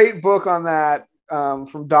a great book on that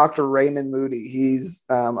from Dr. Raymond Moody. He's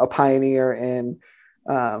a pioneer in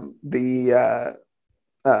the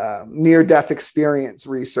near-death experience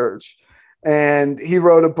research. And he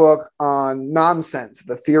wrote a book on nonsense,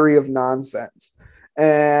 the theory of nonsense.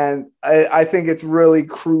 And I think it's really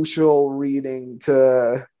crucial reading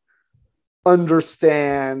to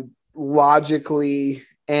understand logically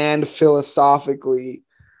and philosophically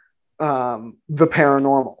the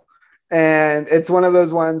paranormal. And it's one of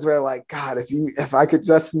those ones where, like, God, if I could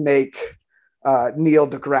just make Neil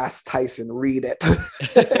deGrasse Tyson read it,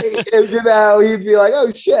 he'd be like, oh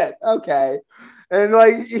shit, okay. And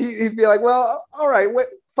like he'd be like, well, all right, wait,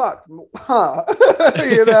 fuck, huh?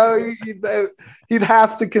 He'd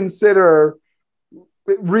have to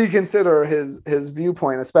reconsider his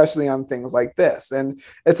viewpoint, especially on things like this. And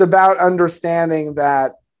it's about understanding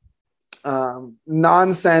that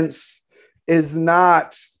nonsense is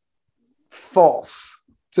not false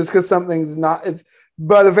just because something's not.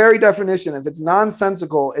 By the very definition, if it's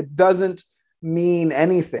nonsensical, it doesn't mean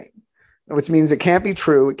anything, which means it can't be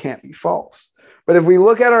true, it can't be false. But if we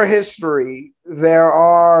look at our history,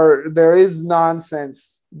 there is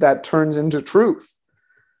nonsense that turns into truth,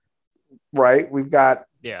 right? We've got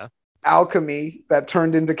alchemy that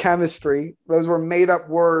turned into chemistry. Those were made up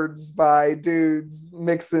words by dudes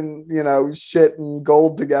mixing, shit and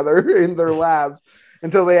gold together in their labs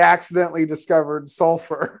until they accidentally discovered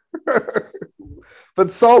sulfur. But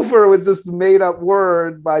sulfur was just a made up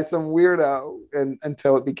word by some weirdo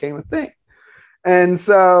until it became a thing. And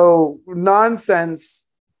so nonsense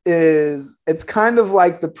it's kind of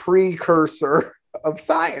like the precursor of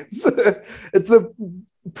science. It's the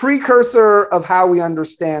precursor of how we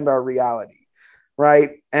understand our reality,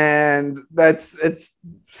 right? And it's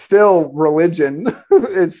still religion.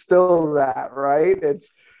 It's still that, right?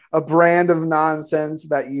 It's a brand of nonsense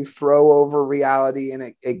that you throw over reality,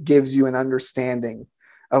 and it gives you an understanding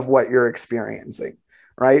of what you're experiencing,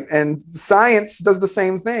 right? And science does the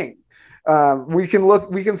same thing. We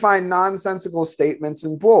can find nonsensical statements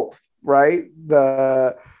in both, right?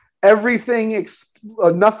 Nothingness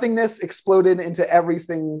exploded into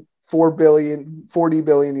everything 40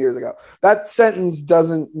 billion years ago. That sentence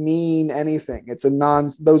doesn't mean anything.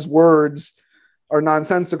 Those words are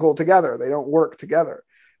nonsensical together. They don't work together.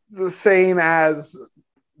 It's the same as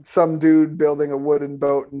some dude building a wooden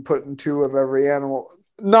boat and putting two of every animal.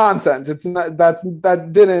 Nonsense. It's not, that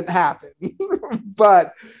didn't happen.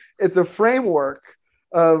 But it's a framework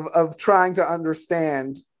of trying to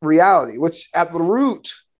understand reality, which at the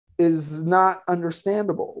root is not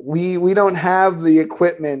understandable. We don't have the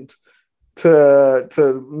equipment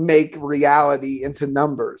to make reality into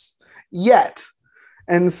numbers yet.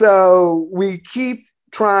 And so we keep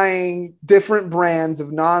trying different brands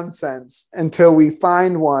of nonsense until we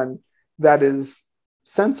find one that is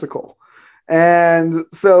sensical. And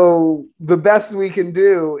so the best we can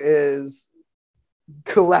do is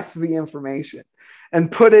collect the information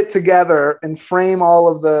and put it together and frame all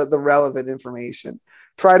of the relevant information,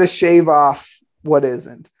 try to shave off what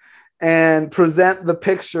isn't, and present the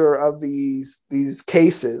picture of these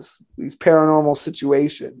cases, these paranormal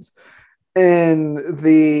situations, in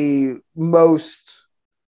the most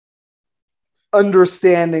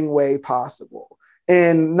understanding way possible.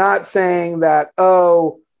 And not saying that,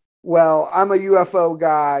 oh, well, I'm a UFO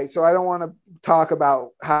guy, so I don't want to talk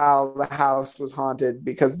about how the house was haunted,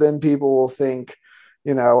 because then people will think,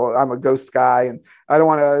 I'm a ghost guy and I don't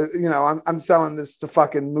want to, I'm selling this to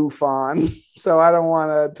fucking MUFON. So I don't want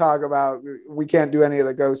to talk about, we can't do any of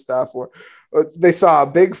the ghost stuff. Or they saw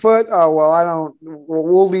a Bigfoot. Oh, well,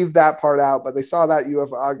 we'll leave that part out, but they saw that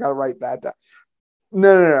UFO. I got to write that down.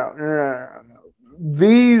 No.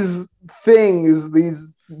 These things,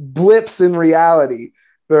 these blips in reality,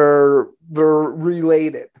 they're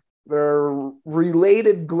related. They're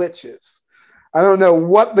related glitches. I don't know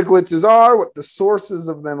what the glitches are, what the sources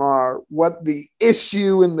of them are, what the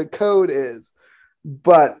issue in the code is,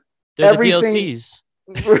 but they're everything. The DLCs.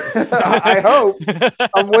 I hope.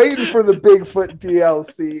 I'm waiting for the Bigfoot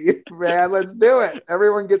DLC, man. Let's do it.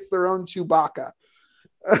 Everyone gets their own Chewbacca.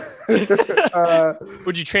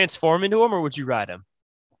 Would you transform into him or would you ride him?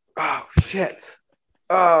 Oh shit.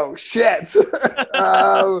 I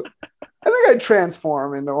think I'd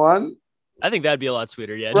transform into one. I think that'd be a lot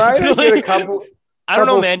sweeter. Yeah. Right? Get a couple, I don't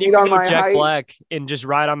know, man. You can go Jack height. Black and just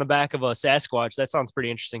ride on the back of a Sasquatch. That sounds pretty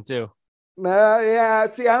interesting too. Yeah.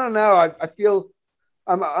 See, I don't know. I feel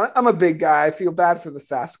I'm a big guy. I feel bad for the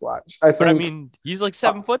Sasquatch. I mean, he's like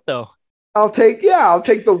 7 foot though. I'll take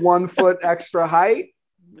the 1 foot extra height,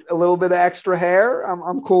 a little bit of extra hair.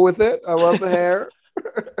 I'm cool with it. I love the hair.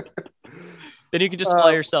 Then you can just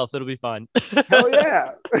fly yourself. It'll be fun. Hell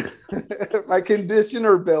yeah. My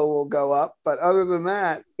conditioner bill will go up. But other than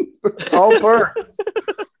that, all perks.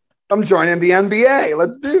 I'm joining the NBA.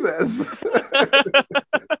 Let's do this.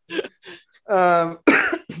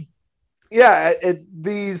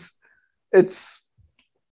 It's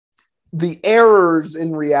the errors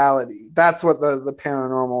in reality. That's what the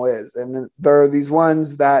paranormal is. And there are these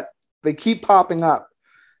ones that they keep popping up.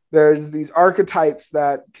 There's these archetypes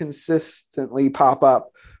that consistently pop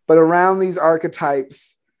up, but around these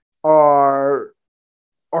archetypes are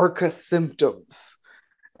archesymptoms.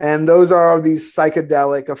 And those are these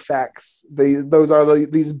psychedelic effects. Those are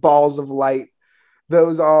these balls of light.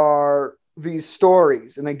 Those are these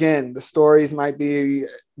stories. And again, the stories might be,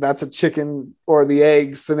 that's a chicken or the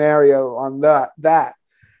egg scenario on that.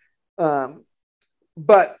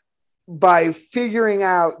 But by figuring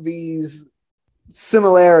out these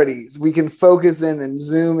similarities, we can focus in and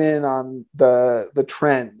zoom in on the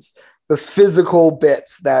trends, the physical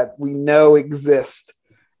bits that we know exist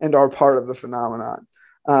and are part of the phenomenon.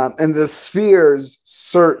 And the spheres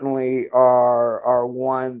certainly are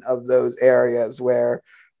one of those areas where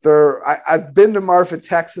I've been to Marfa,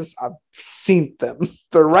 Texas. I've seen them.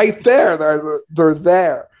 They're right there. They're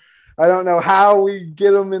there. I don't know how we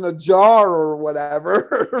get them in a jar or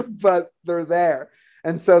whatever, but they're there.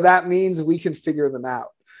 And so that means we can figure them out.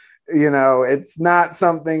 It's not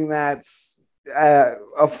something that's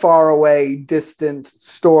a far away, distant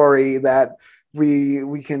story that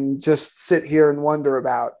we can just sit here and wonder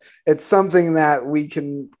about. It's something that we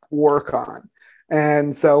can work on.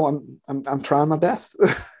 And so I'm trying my best.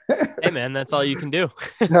 Hey man, that's all you can do.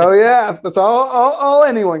 Hell yeah. That's all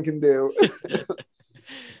anyone can do.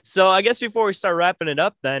 So I guess before we start wrapping it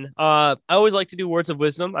up, then I always like to do words of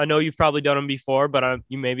wisdom. I know you've probably done them before, but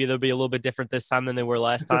maybe they'll be a little bit different this time than they were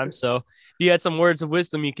last time. So if you had some words of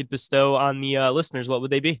wisdom you could bestow on the listeners, what would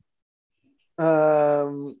they be?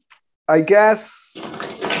 I guess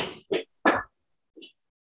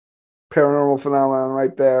paranormal phenomenon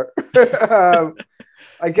right there.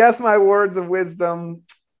 I guess my words of wisdom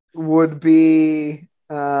would be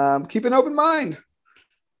keep an open mind.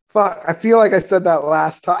 Fuck, I feel like I said that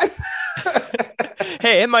last time.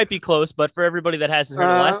 Hey, it might be close, but for everybody that hasn't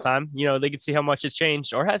heard it last time, they can see how much it's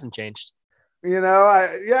changed or hasn't changed.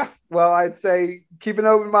 I'd say keep an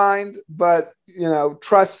open mind, but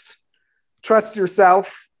trust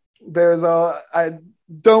yourself. I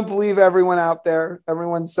don't believe everyone out there.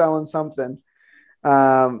 Everyone's selling something.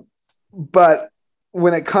 But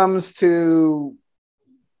when it comes to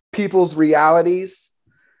people's realities,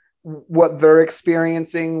 what they're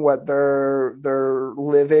experiencing, what they're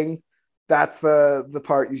living, that's the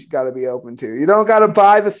part you got to be open to. You don't got to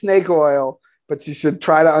buy the snake oil, but you should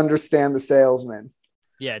try to understand the salesman.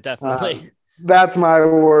 Yeah, definitely. That's my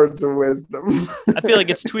words of wisdom. I feel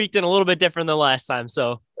like it's tweaked in a little bit different than last time.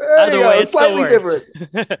 So either way, it's slightly different.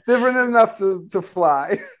 Different enough to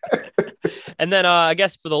fly. And then I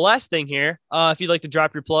guess for the last thing here, if you'd like to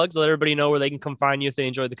drop your plugs, let everybody know where they can come find you if they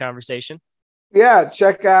enjoyed the conversation. Yeah,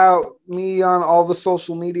 check out me on all the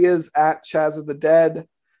social medias at Chaz of the Dead,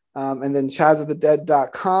 and then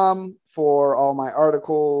chazofthedead.com for all my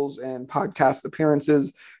articles and podcast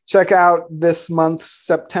appearances. Check out this month's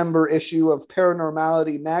September issue of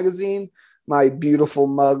Paranormality magazine. My beautiful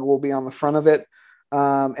mug will be on the front of it.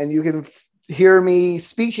 And you can hear me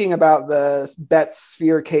speaking about the Bet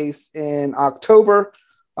Sphere case in October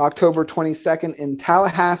October 22nd in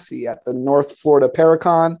Tallahassee at the North Florida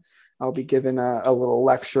Paracon. I'll be giving a little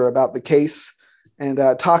lecture about the case and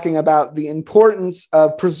talking about the importance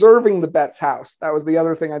of preserving the Betts house. That was the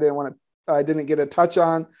other thing I didn't get a touch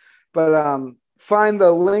on, but find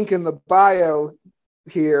the link in the bio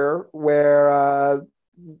here where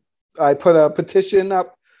I put a petition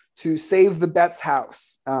up to save the Betts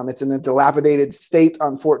house. It's in a dilapidated state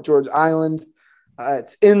on Fort George Island.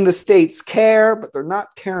 It's in the state's care, but they're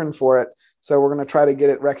not caring for it. So we're going to try to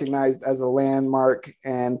get it recognized as a landmark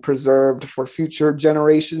and preserved for future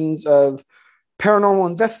generations of paranormal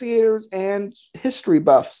investigators and history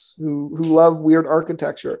buffs who love weird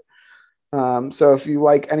architecture. So if you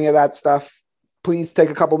like any of that stuff, please take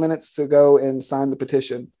a couple minutes to go and sign the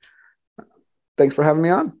petition. Thanks for having me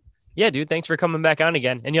on. Yeah, dude. Thanks for coming back on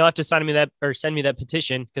again. And you'll have to send me that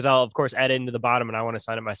petition because I'll, of course, add it into the bottom and I want to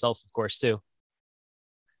sign it myself, of course, too.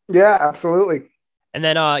 Yeah, absolutely. And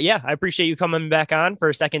then, I appreciate you coming back on for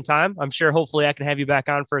a second time. I'm sure hopefully I can have you back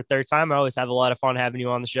on for a third time. I always have a lot of fun having you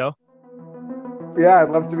on the show. Yeah, I'd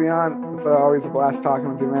love to be on. It's always a blast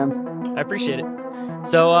talking with you, man. I appreciate it.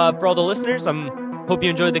 So for all the listeners, hope you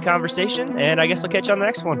enjoyed the conversation, and I guess I'll catch you on the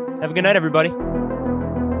next one. Have a good night, everybody.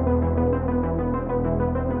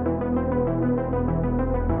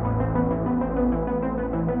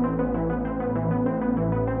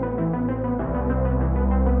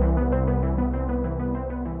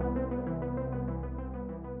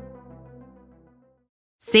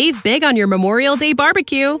 Save big on your Memorial Day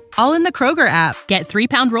barbecue, all in the Kroger app. Get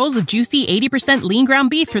 3-pound rolls of juicy 80% lean ground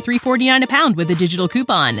beef for $3.49 a pound with a digital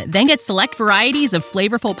coupon. Then get select varieties of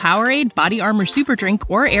flavorful Powerade, Body Armor Super Drink,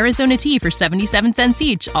 or Arizona tea for 77 cents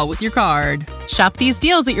each, all with your card. Shop these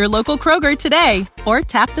deals at your local Kroger today, or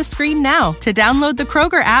tap the screen now to download the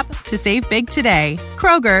Kroger app to save big today.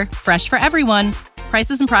 Kroger, fresh for everyone.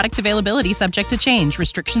 Prices and product availability subject to change.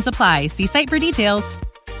 Restrictions apply. See site for details.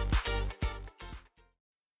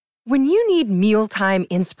 When you need mealtime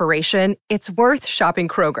inspiration, it's worth shopping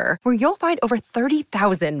Kroger, where you'll find over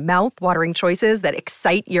 30,000 mouth-watering choices that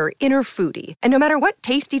excite your inner foodie. And no matter what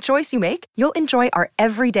tasty choice you make, you'll enjoy our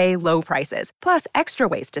everyday low prices, plus extra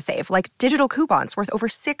ways to save, like digital coupons worth over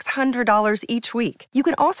 $600 each week. You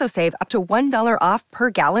can also save up to $1 off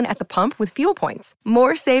per gallon at the pump with fuel points.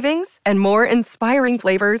 More savings and more inspiring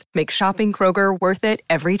flavors make shopping Kroger worth it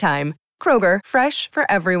every time. Kroger, fresh for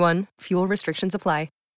everyone. Fuel restrictions apply.